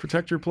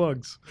 Protect your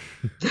plugs.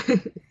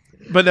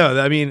 But no,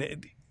 I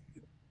mean,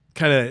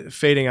 kind of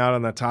fading out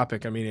on that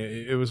topic. I mean,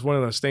 it was one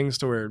of those things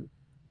to where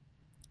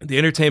the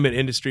entertainment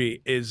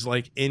industry is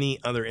like any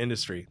other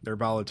industry. They're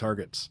valid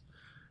targets.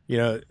 You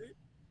know,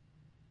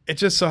 it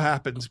just so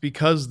happens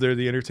because they're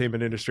the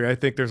entertainment industry, I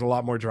think there's a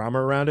lot more drama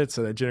around it,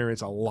 so that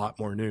generates a lot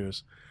more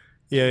news.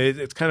 Yeah,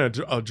 it's kind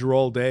of a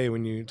droll day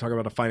when you talk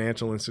about a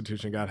financial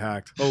institution got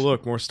hacked. Oh,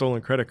 look, more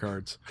stolen credit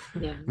cards.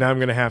 Yeah. Now I'm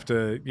going to have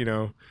to, you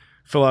know,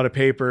 fill out a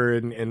paper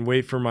and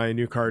wait for my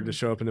new card to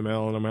show up in the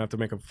mail, and I'm going to have to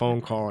make a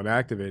phone call and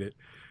activate it.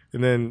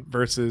 And then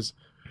versus...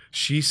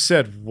 She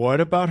said,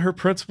 what about her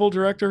principal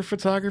director of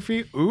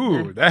photography?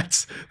 Ooh,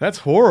 that's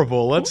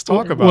horrible. Let's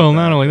talk about Well,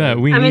 not only that,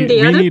 we need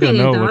to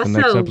know what the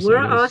next episode is.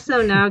 We're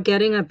also now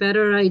getting a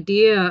better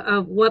idea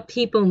of what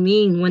people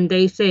mean when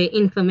they say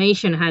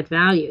information had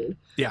value.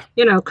 Yeah.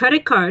 You know,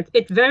 credit cards,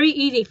 it's very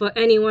easy for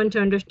anyone to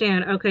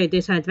understand, okay,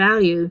 this has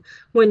value.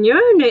 When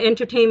you're in the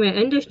entertainment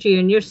industry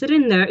and you're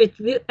sitting there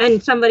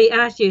and somebody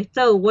asks you,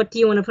 so what do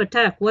you want to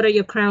protect? What are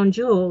your crown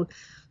jewels?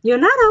 You're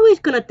not always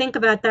going to think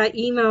about that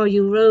email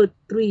you wrote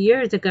 3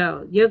 years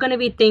ago. You're going to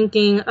be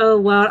thinking, oh,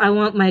 well, I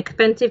want my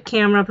expensive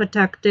camera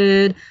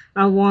protected.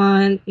 I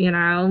want, you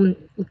know,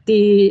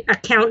 the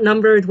account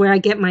numbers where I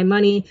get my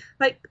money.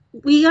 Like,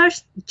 we are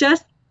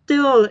just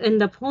still in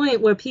the point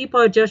where people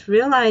are just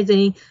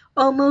realizing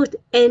almost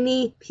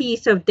any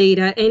piece of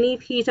data, any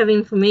piece of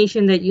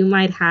information that you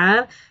might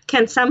have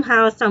can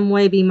somehow, some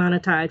way be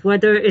monetized,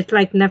 whether it's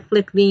like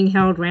Netflix being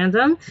held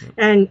ransom.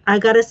 And I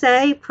gotta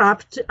say,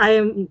 props,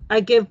 I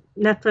give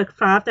Netflix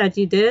props, as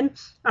you did,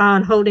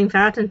 on holding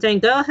fast and saying,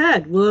 go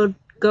ahead, we'll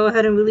go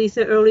ahead and release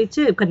it early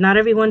too, because not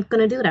everyone's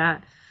gonna do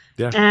that.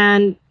 Yeah.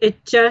 And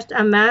it's just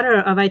a matter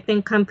of, I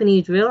think,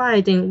 companies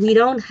realizing we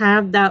don't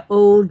have that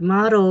old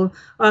model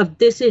of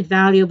this is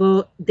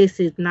valuable, this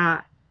is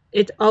not.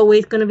 It's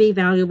always going to be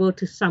valuable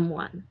to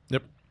someone.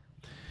 Yep.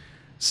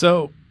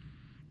 So,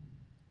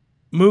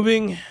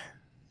 moving.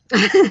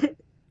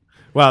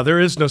 Wow, there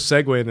is no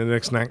segue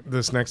in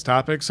this next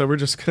topic, so we're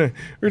just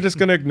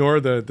gonna ignore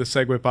the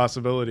segue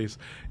possibilities,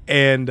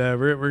 and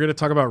we're gonna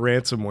talk about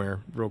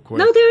ransomware real quick.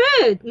 No,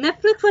 there is.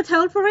 Netflix was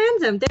held for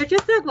ransom. They're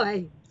just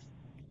segue.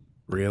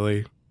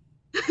 Really?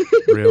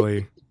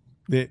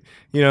 You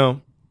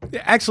know,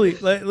 actually,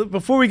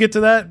 before we get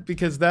to that,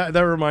 because that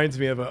reminds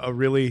me of a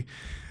really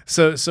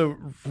So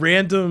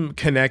random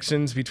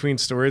connections between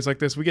stories like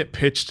this. We get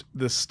pitched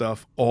this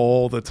stuff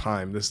all the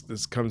time.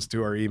 This comes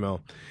to our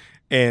email,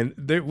 and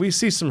we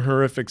see some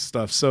horrific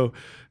stuff. So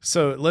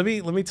let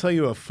me tell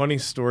you a funny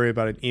story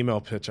about an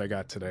email pitch I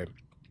got today.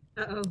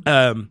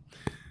 Uh-oh.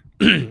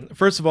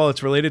 First of all,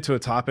 it's related to a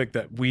topic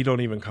that we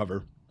don't even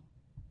cover,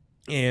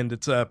 and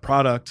it's a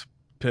product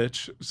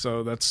pitch.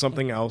 So that's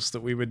something else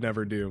that we would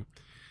never do.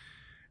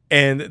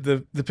 And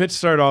the pitch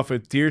started off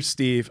with, "Dear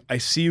Steve, I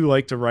see you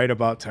like to write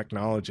about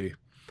technology."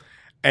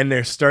 And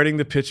they're starting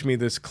to pitch me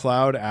this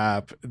cloud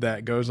app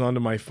that goes onto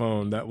my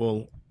phone that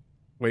will,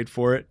 wait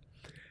for it,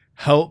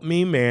 help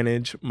me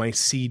manage my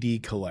CD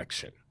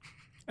collection,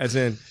 as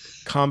in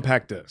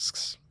compact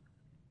discs.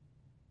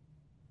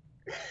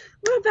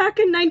 We're back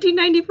in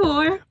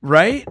 1994.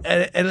 Right?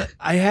 And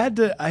I had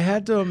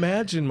to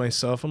imagine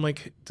myself. I'm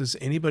like, does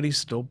anybody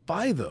still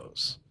buy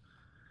those?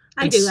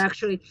 I do,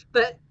 actually.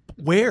 But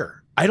where?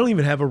 I don't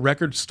even have a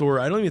record store.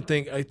 I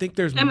think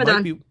there's Amazon.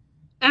 might be.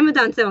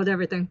 Amazon sells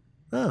everything.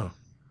 Oh.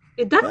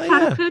 Is that a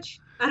product pitch?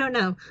 I don't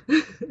know.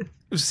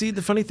 See,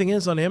 the funny thing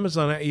is on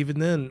Amazon, even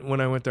then, when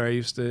I went there, I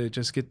used to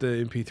just get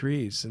the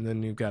MP3s, and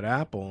then you've got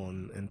Apple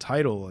and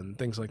Tidal and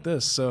things like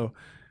this. So,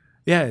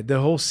 yeah, the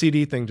whole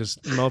CD thing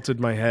just melted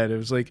my head. It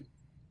was like,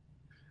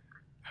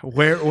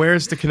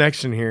 where's the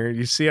connection here?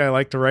 You see, I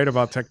like to write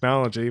about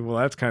technology. Well,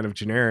 that's kind of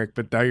generic,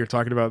 but now you're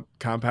talking about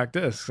compact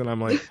discs, and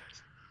I'm like,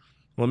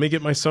 let me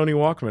get my Sony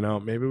Walkman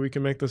out. Maybe we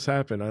can make this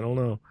happen. I don't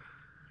know.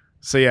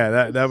 So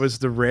yeah, that was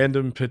the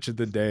random pitch of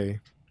the day.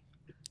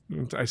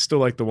 I still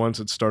like the ones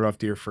that start off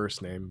 "Dear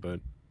First Name," but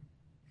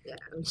yeah.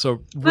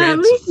 So well, at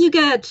least you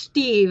get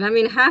Steve. I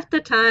mean, half the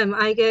time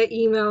I get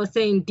emails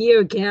saying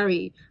 "Dear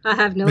Gary." I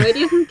have no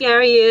idea who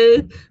Gary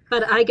is,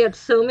 but I get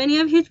so many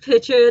of his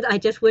pictures. I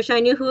just wish I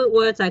knew who it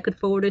was. I could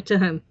forward it to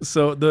him.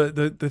 So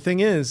the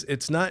thing is,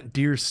 it's not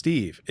 "Dear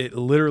Steve." It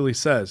literally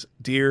says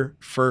 "Dear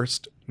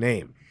First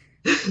Name."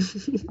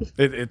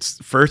 It's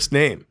first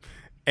name,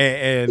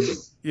 and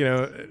you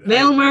know,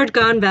 Mailmerd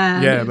gone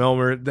bad. Yeah,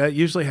 Mailmerd. That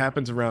usually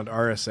happens around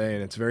RSA,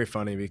 and it's very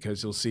funny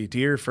because you'll see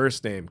 "Dear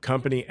First Name,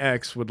 Company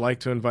X would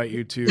like to invite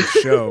you to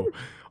show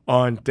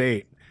on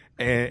date,"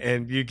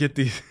 and you get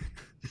these.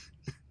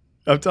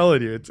 I'm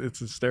telling you, it's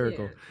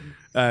hysterical.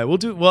 Yeah.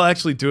 We'll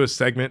actually do a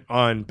segment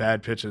on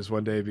bad pitches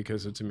one day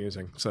because it's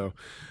amusing. So,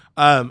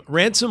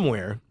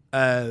 ransomware.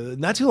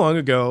 Not too long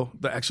ago,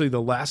 actually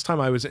the last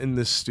time I was in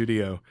this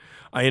studio,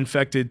 I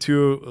infected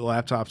 2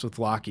 laptops with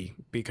Locky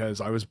because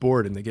I was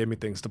bored and they gave me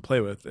things to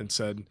play with and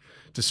said,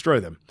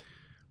 destroy them.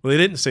 Well, they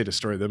didn't say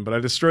destroy them, but I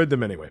destroyed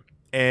them anyway.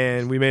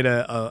 And we made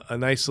a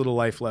nice little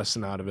life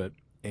lesson out of it.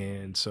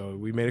 And so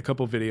we made a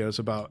couple videos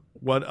about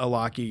what a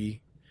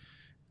Locky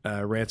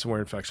ransomware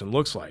infection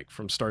looks like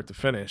from start to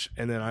finish.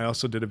 And then I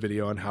also did a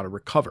video on how to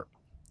recover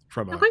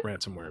from a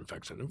ransomware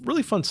infection.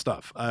 Really fun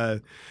stuff.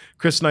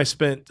 Chris and I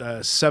spent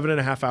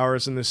 7.5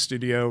 hours in this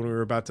studio, and we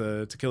were about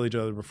to kill each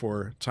other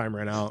before time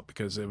ran out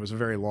because it was a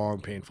very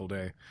long, painful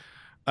day.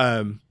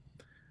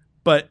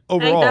 But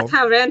overall, that's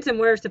how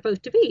ransomware is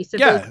supposed to be. It's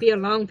supposed to be a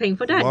long,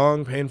 painful day.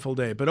 Long, painful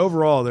day. But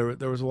overall,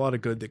 there was a lot of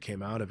good that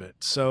came out of it.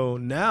 So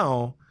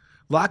now,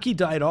 Locky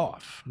died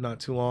off not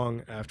too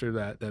long after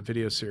that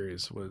video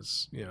series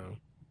was,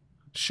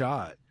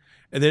 shot.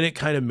 And then it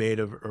kind of made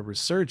a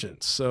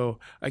resurgence. So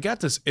I got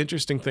this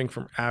interesting thing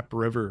from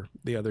AppRiver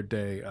the other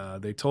day.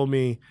 They told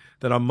me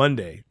that on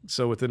Monday,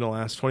 so within the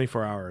last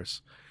 24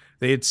 hours,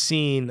 they had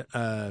seen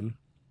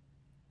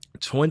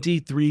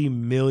 23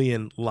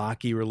 million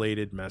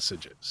Locky-related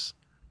messages.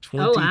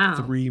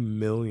 23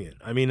 million.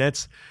 I mean,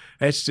 that's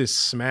just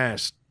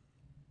smashed,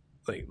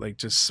 like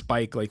just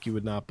spike like you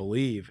would not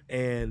believe.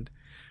 And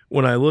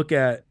when I look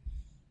at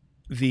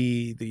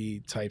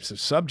the types of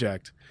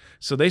subject,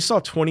 so they saw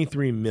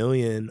 23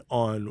 million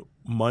on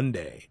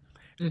Monday,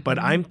 but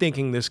I'm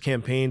thinking this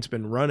campaign's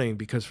been running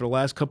because for the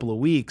last couple of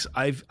weeks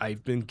I've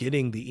been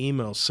getting the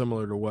emails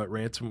similar to what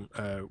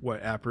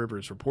what AppRiver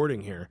is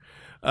reporting here.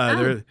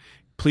 They're,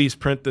 please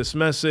print this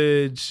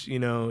message,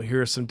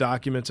 here are some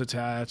documents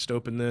attached,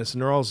 open this,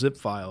 and they're all zip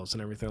files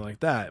and everything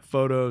like that,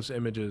 photos,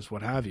 images,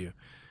 what have you.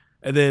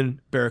 And then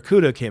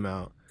Barracuda came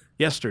out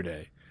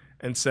yesterday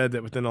and said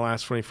that within the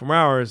last 24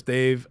 hours,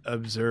 they've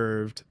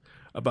observed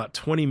about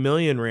 20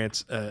 million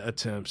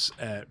attempts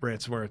at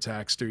ransomware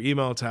attacks through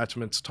email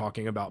attachments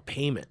talking about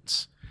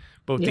payments.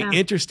 But the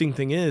interesting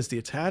thing is the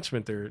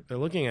attachment they're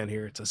looking at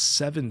here, it's a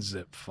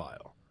 7-zip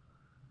file.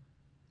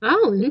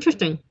 Oh,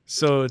 interesting.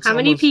 So it's how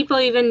many people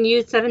even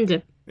use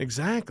 7-zip?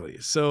 Exactly.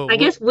 So I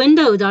guess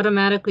Windows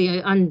automatically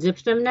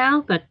unzips them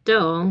now, but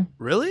still.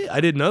 Really? I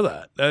didn't know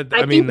that.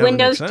 I think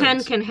Windows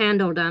 10 can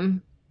handle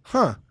them.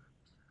 Huh.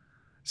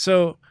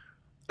 So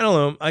I don't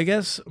know. I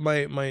guess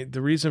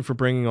the reason for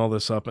bringing all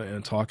this up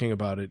and talking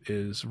about it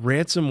is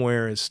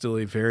ransomware is still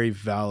a very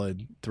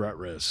valid threat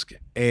risk.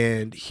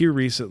 And here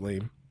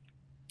recently,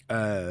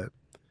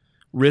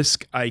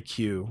 Risk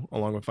IQ,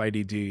 along with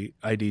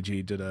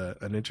IDG, did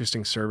an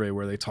interesting survey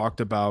where they talked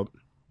about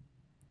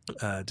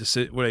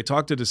where they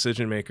talked to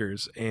decision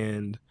makers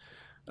and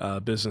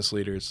business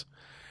leaders,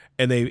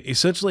 and they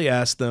essentially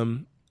asked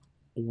them,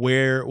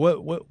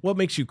 what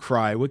makes you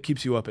cry? What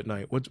keeps you up at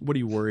night? What are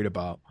you worried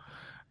about?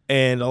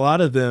 And a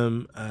lot of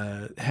them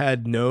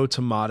had no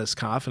to modest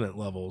confidence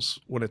levels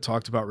when it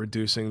talked about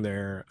reducing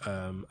their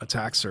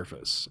attack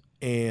surface.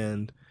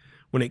 And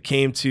when it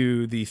came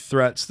to the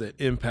threats that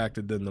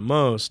impacted them the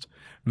most,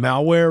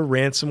 malware,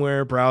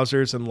 ransomware,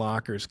 browsers, and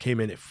lockers came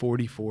in at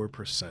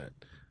 44%. It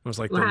was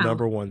like the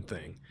number one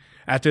thing.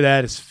 After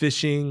that is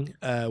phishing,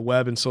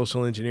 web and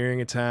social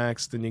engineering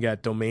attacks. Then you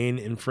got domain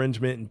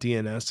infringement and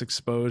DNS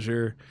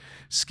exposure,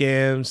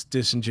 scams,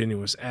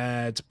 disingenuous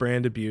ads,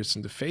 brand abuse,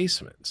 and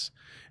defacements.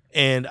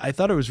 And I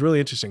thought it was really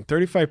interesting.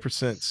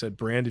 35% said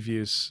brand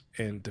abuse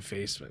and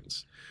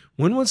defacements.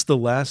 When was the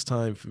last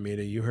time,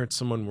 Famita, you heard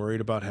someone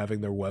worried about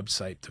having their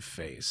website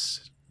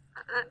defaced?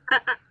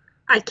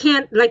 I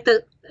can't,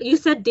 you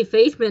said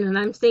defacement, and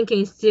I'm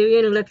thinking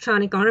Syrian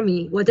Electronic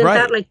Army. Wasn't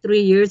that like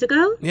 3 years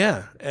ago?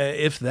 Yeah,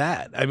 if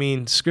that. I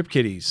mean, script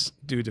kiddies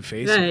do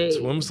defacements.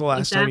 Right. When was the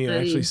last time you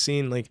actually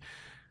seen, like,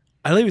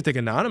 I don't even think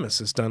Anonymous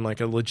has done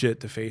like a legit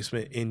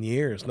defacement in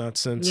years, not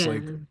since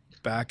like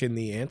back in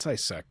the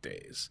anti-sec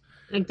days.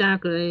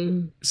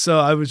 Exactly. So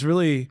I was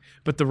really,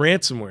 but the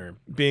ransomware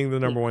being the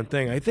number one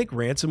thing, I think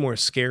ransomware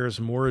scares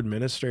more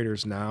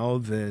administrators now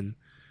than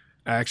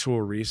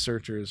actual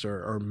researchers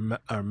or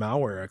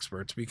malware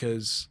experts,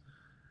 because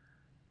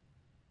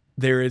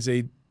there is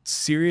a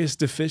serious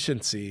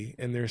deficiency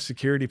in their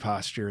security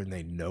posture and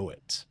they know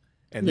it.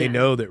 And they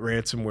know that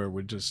ransomware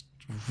would just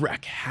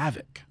wreak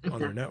havoc on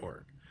their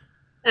network.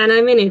 And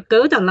I mean, it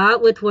goes a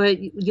lot with what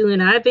you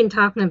and I have been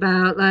talking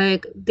about.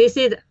 Like,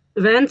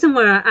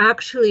 ransomware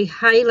actually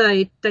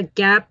highlight the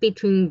gap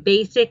between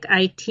basic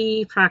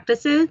IT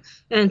practices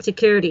and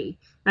security.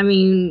 I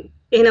mean,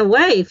 in a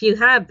way, if you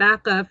have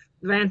backup,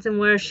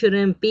 ransomware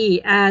shouldn't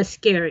be as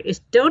scary. It's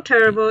still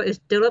terrible, it's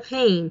still a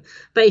pain,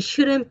 but it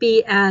shouldn't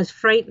be as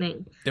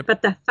frightening. Yep.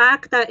 But the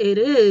fact that it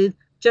is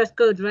just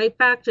goes right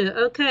back to,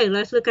 okay,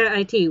 let's look at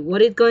IT.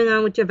 What is going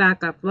on with your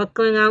backup? What's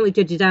going on with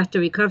your disaster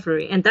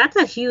recovery? And that's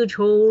a huge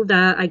hole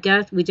that I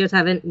guess we just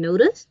haven't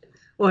noticed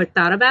or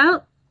thought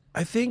about.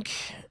 I think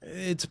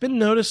it's been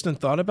noticed and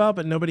thought about,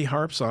 but nobody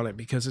harps on it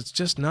because it's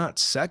just not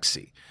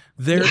sexy.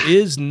 There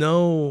is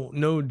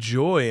no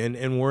joy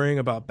in worrying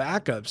about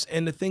backups.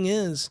 And the thing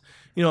is,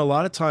 a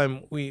lot of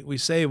time we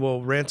say,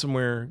 well,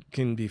 ransomware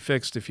can be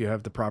fixed if you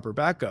have the proper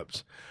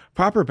backups.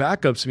 Proper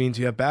backups means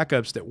you have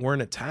backups that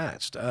weren't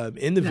attached.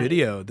 In the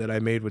video that I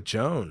made with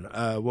Joan,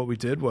 what we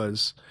did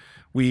was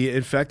we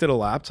infected a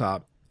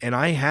laptop, and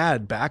I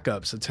had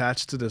backups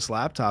attached to this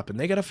laptop, and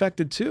they got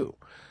affected too.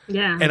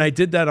 Yeah. And I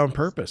did that on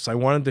purpose. I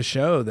wanted to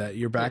show that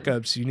your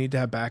backups, you need to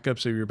have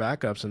backups of your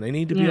backups, and they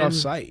need to be off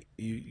site.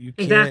 You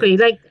can't.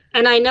 Exactly.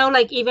 And I know,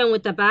 even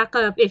with the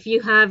backup, if you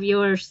have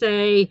your,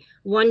 say,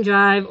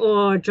 OneDrive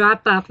or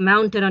Dropbox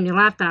mounted on your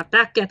laptop,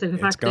 that gets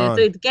infected. So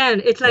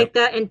again, it's like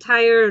that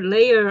entire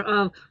layer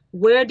of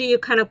where do you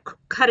kind of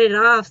cut it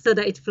off so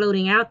that it's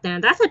floating out there?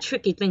 And that's a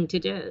tricky thing to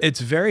do. It's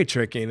very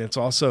tricky, and it's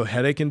also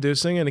headache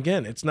inducing. And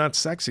again, it's not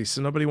sexy,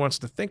 so nobody wants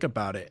to think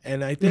about it.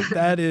 And I think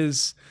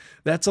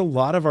that's a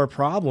lot of our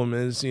problem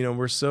is,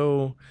 we're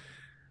so,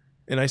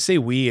 and I say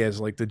we as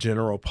like the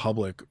general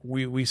public,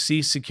 we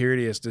see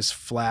security as this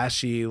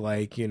flashy,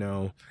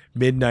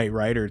 Midnight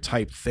Rider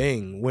type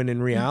thing, when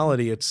in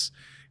reality it's,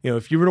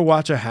 if you were to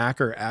watch a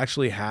hacker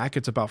actually hack,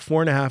 it's about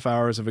 4.5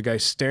 hours of a guy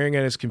staring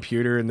at his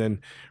computer and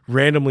then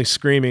randomly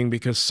screaming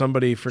because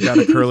somebody forgot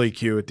a curly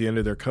Q at the end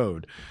of their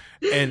code.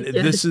 And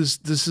this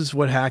is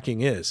what hacking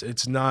is.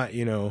 It's not,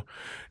 tappity,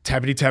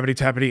 tappity,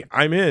 tappity,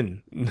 I'm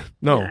in.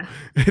 No,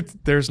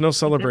 there's no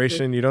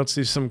celebration. You don't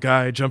see some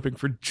guy jumping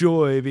for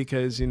joy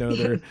because,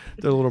 their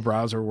little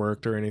browser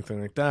worked or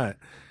anything like that.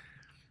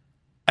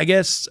 I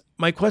guess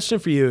my question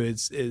for you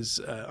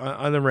is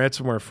on the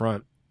ransomware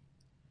front,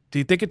 do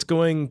you think it's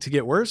going to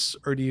get worse,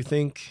 or do you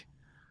think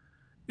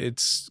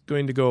it's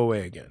going to go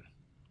away again?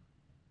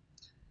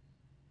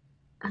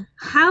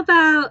 How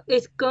about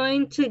it's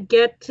going to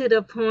get to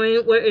the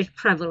point where it's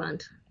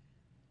prevalent?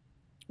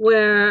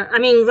 Where,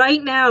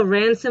 right now,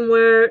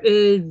 ransomware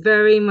is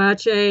very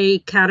much a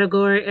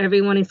category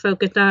everyone is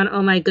focused on.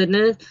 Oh, my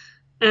goodness.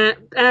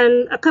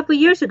 And a couple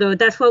of years ago,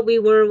 that's what we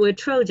were with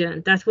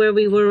Trojan. That's where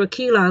we were with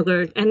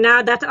keyloggers. And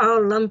now that's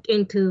all lumped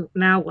into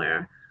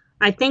malware.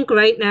 I think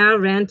right now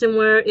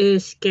ransomware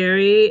is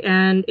scary,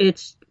 and it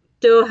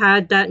still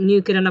had that new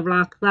kid on the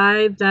block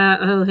vibe that,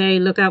 oh, hey,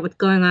 look out what's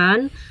going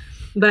on.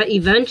 But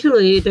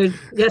eventually,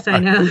 yes, I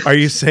know. Are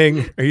you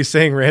saying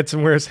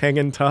ransomware is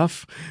hanging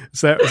tough?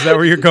 Is that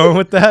where you're going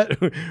with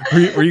that?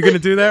 Were you going to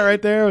do that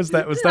right there? Was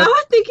that? I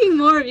was thinking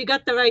more if you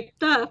got the right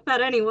stuff,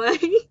 but anyway.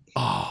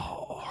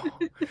 Oh.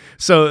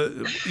 So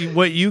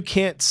what you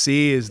can't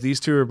see is these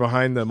two are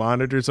behind the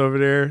monitors over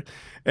there.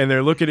 And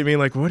they're looking at me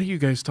like, what are you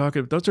guys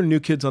talking about? Those are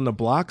New Kids on the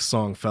Block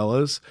song,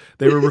 fellas.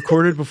 They were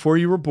recorded before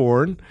you were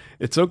born.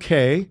 It's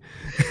okay.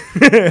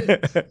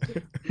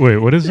 Wait,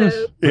 what is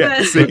this?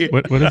 Yeah, see?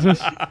 What is this?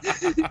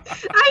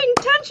 I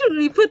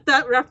intentionally put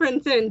that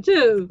reference in,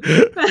 too.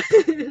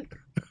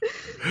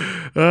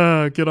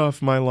 Get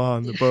off my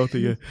lawn, the both of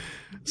you.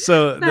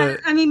 So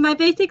But, I mean, my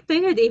basic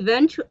thing is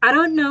eventually, I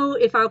don't know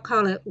if I'll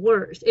call it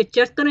worse. It's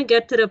just going to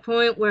get to the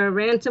point where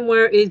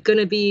ransomware is going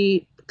to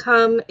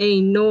become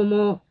a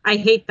normal, I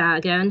hate that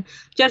again,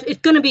 just it's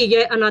going to be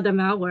yet another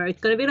malware.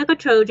 It's going to be like a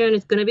Trojan.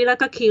 It's going to be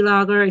like a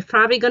keylogger. It's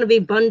probably going to be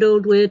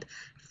bundled with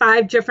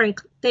 5 different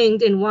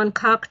things in one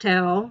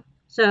cocktail.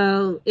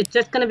 So it's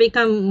just going to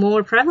become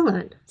more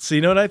prevalent. So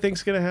you know what I think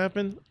is going to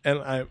happen?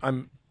 And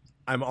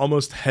I'm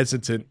almost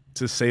hesitant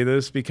to say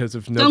this because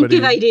if nobody... Don't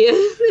give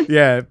ideas.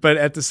 Yeah, but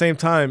at the same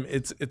time,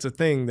 it's a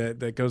thing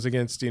that goes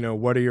against,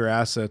 what are your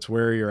assets,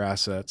 where are your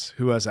assets,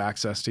 who has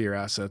access to your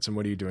assets, and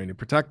what are you doing to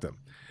protect them?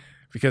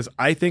 Because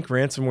I think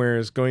ransomware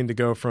is going to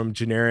go from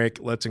generic,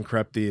 let's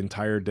encrypt the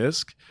entire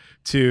disk,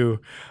 to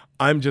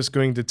I'm just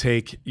going to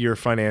take your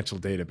financial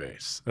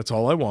database. That's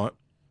all I want.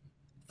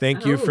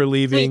 Thank you for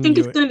leaving. So you think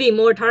it's going to be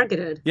more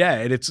targeted? Yeah,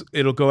 and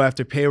it'll go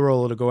after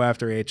payroll, it'll go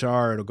after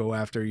HR, it'll go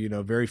after,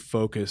 very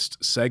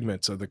focused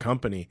segments of the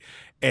company,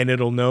 and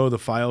it'll know the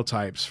file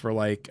types for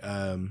like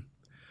now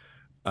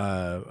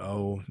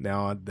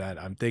that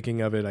I'm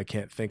thinking of it, I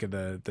can't think of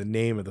the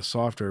name of the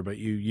software, but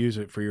you use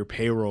it for your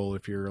payroll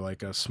if you're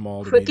like a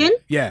small Quicken?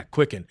 Yeah,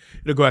 Quicken.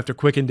 It'll go after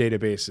Quicken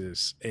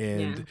databases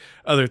and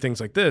other things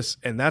like this,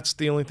 and that's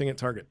the only thing it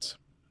targets.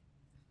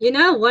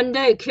 One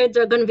day kids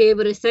are going to be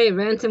able to say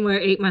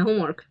ransomware ate my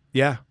homework.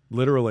 Yeah,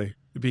 literally,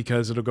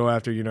 because it'll go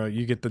after,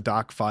 you get the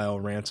doc file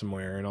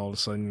ransomware, and all of a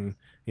sudden,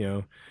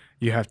 you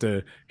have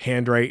to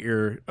handwrite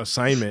your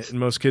assignment, and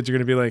most kids are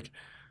going to be like,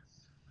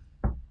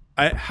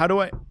 how do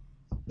I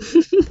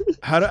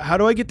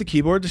get the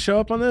keyboard to show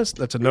up on this?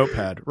 That's a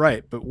notepad,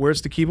 right? But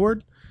where's the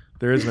keyboard?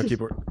 There is no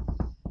keyboard,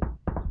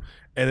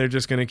 and they're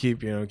just going to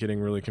keep,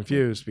 getting really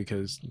confused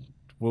because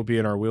we'll be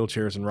in our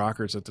wheelchairs and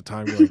rockers at the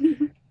time,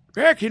 going,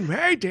 back in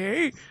my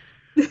day,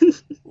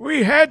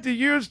 we had to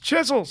use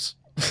chisels.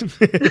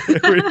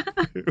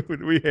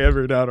 we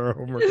hammered out our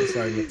homework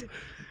assignments.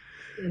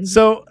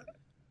 So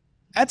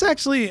that's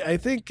actually, I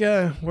think,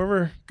 where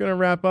we're going to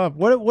wrap up.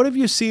 What have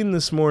you seen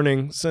this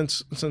morning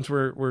since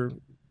we're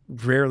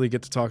rarely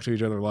get to talk to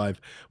each other live?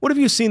 What have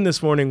you seen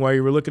this morning while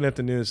you were looking at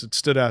the news that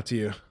stood out to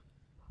you?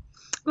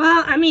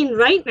 Well, I mean,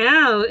 right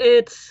now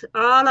it's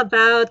all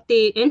about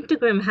the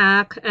Instagram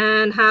hack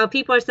and how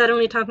people are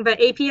suddenly talking about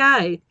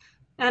APIs.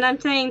 And I'm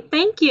saying,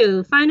 thank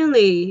you,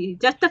 finally.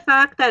 Just the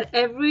fact that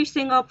every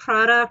single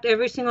product,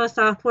 every single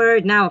software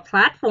is now a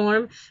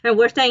platform, and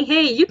we're saying,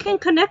 hey, you can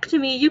connect to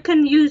me, you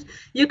can use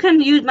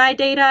my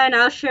data, and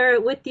I'll share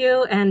it with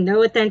you, and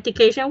no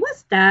authentication.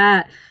 What's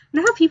that?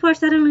 Now people are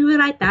suddenly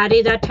realize that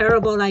is a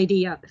terrible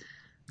idea.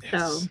 Yes,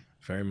 so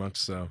very much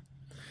so.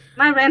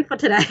 My rant for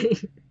today.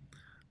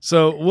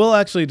 So we'll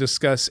actually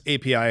discuss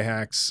API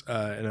hacks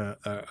in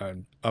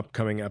an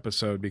upcoming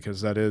episode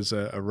because that is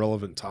a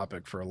relevant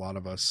topic for a lot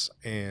of us,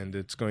 and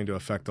it's going to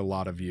affect a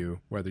lot of you,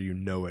 whether you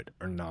know it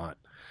or not.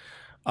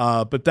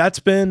 But that's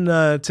been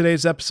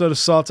today's episode of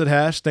Salted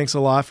Hash. Thanks a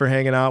lot for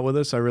hanging out with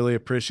us. I really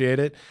appreciate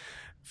it.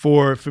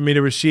 For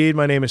Famita Rashid,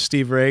 my name is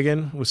Steve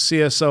Reagan with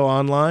CSO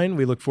Online.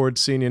 We look forward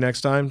to seeing you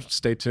next time.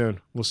 Stay tuned.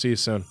 We'll see you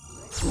soon.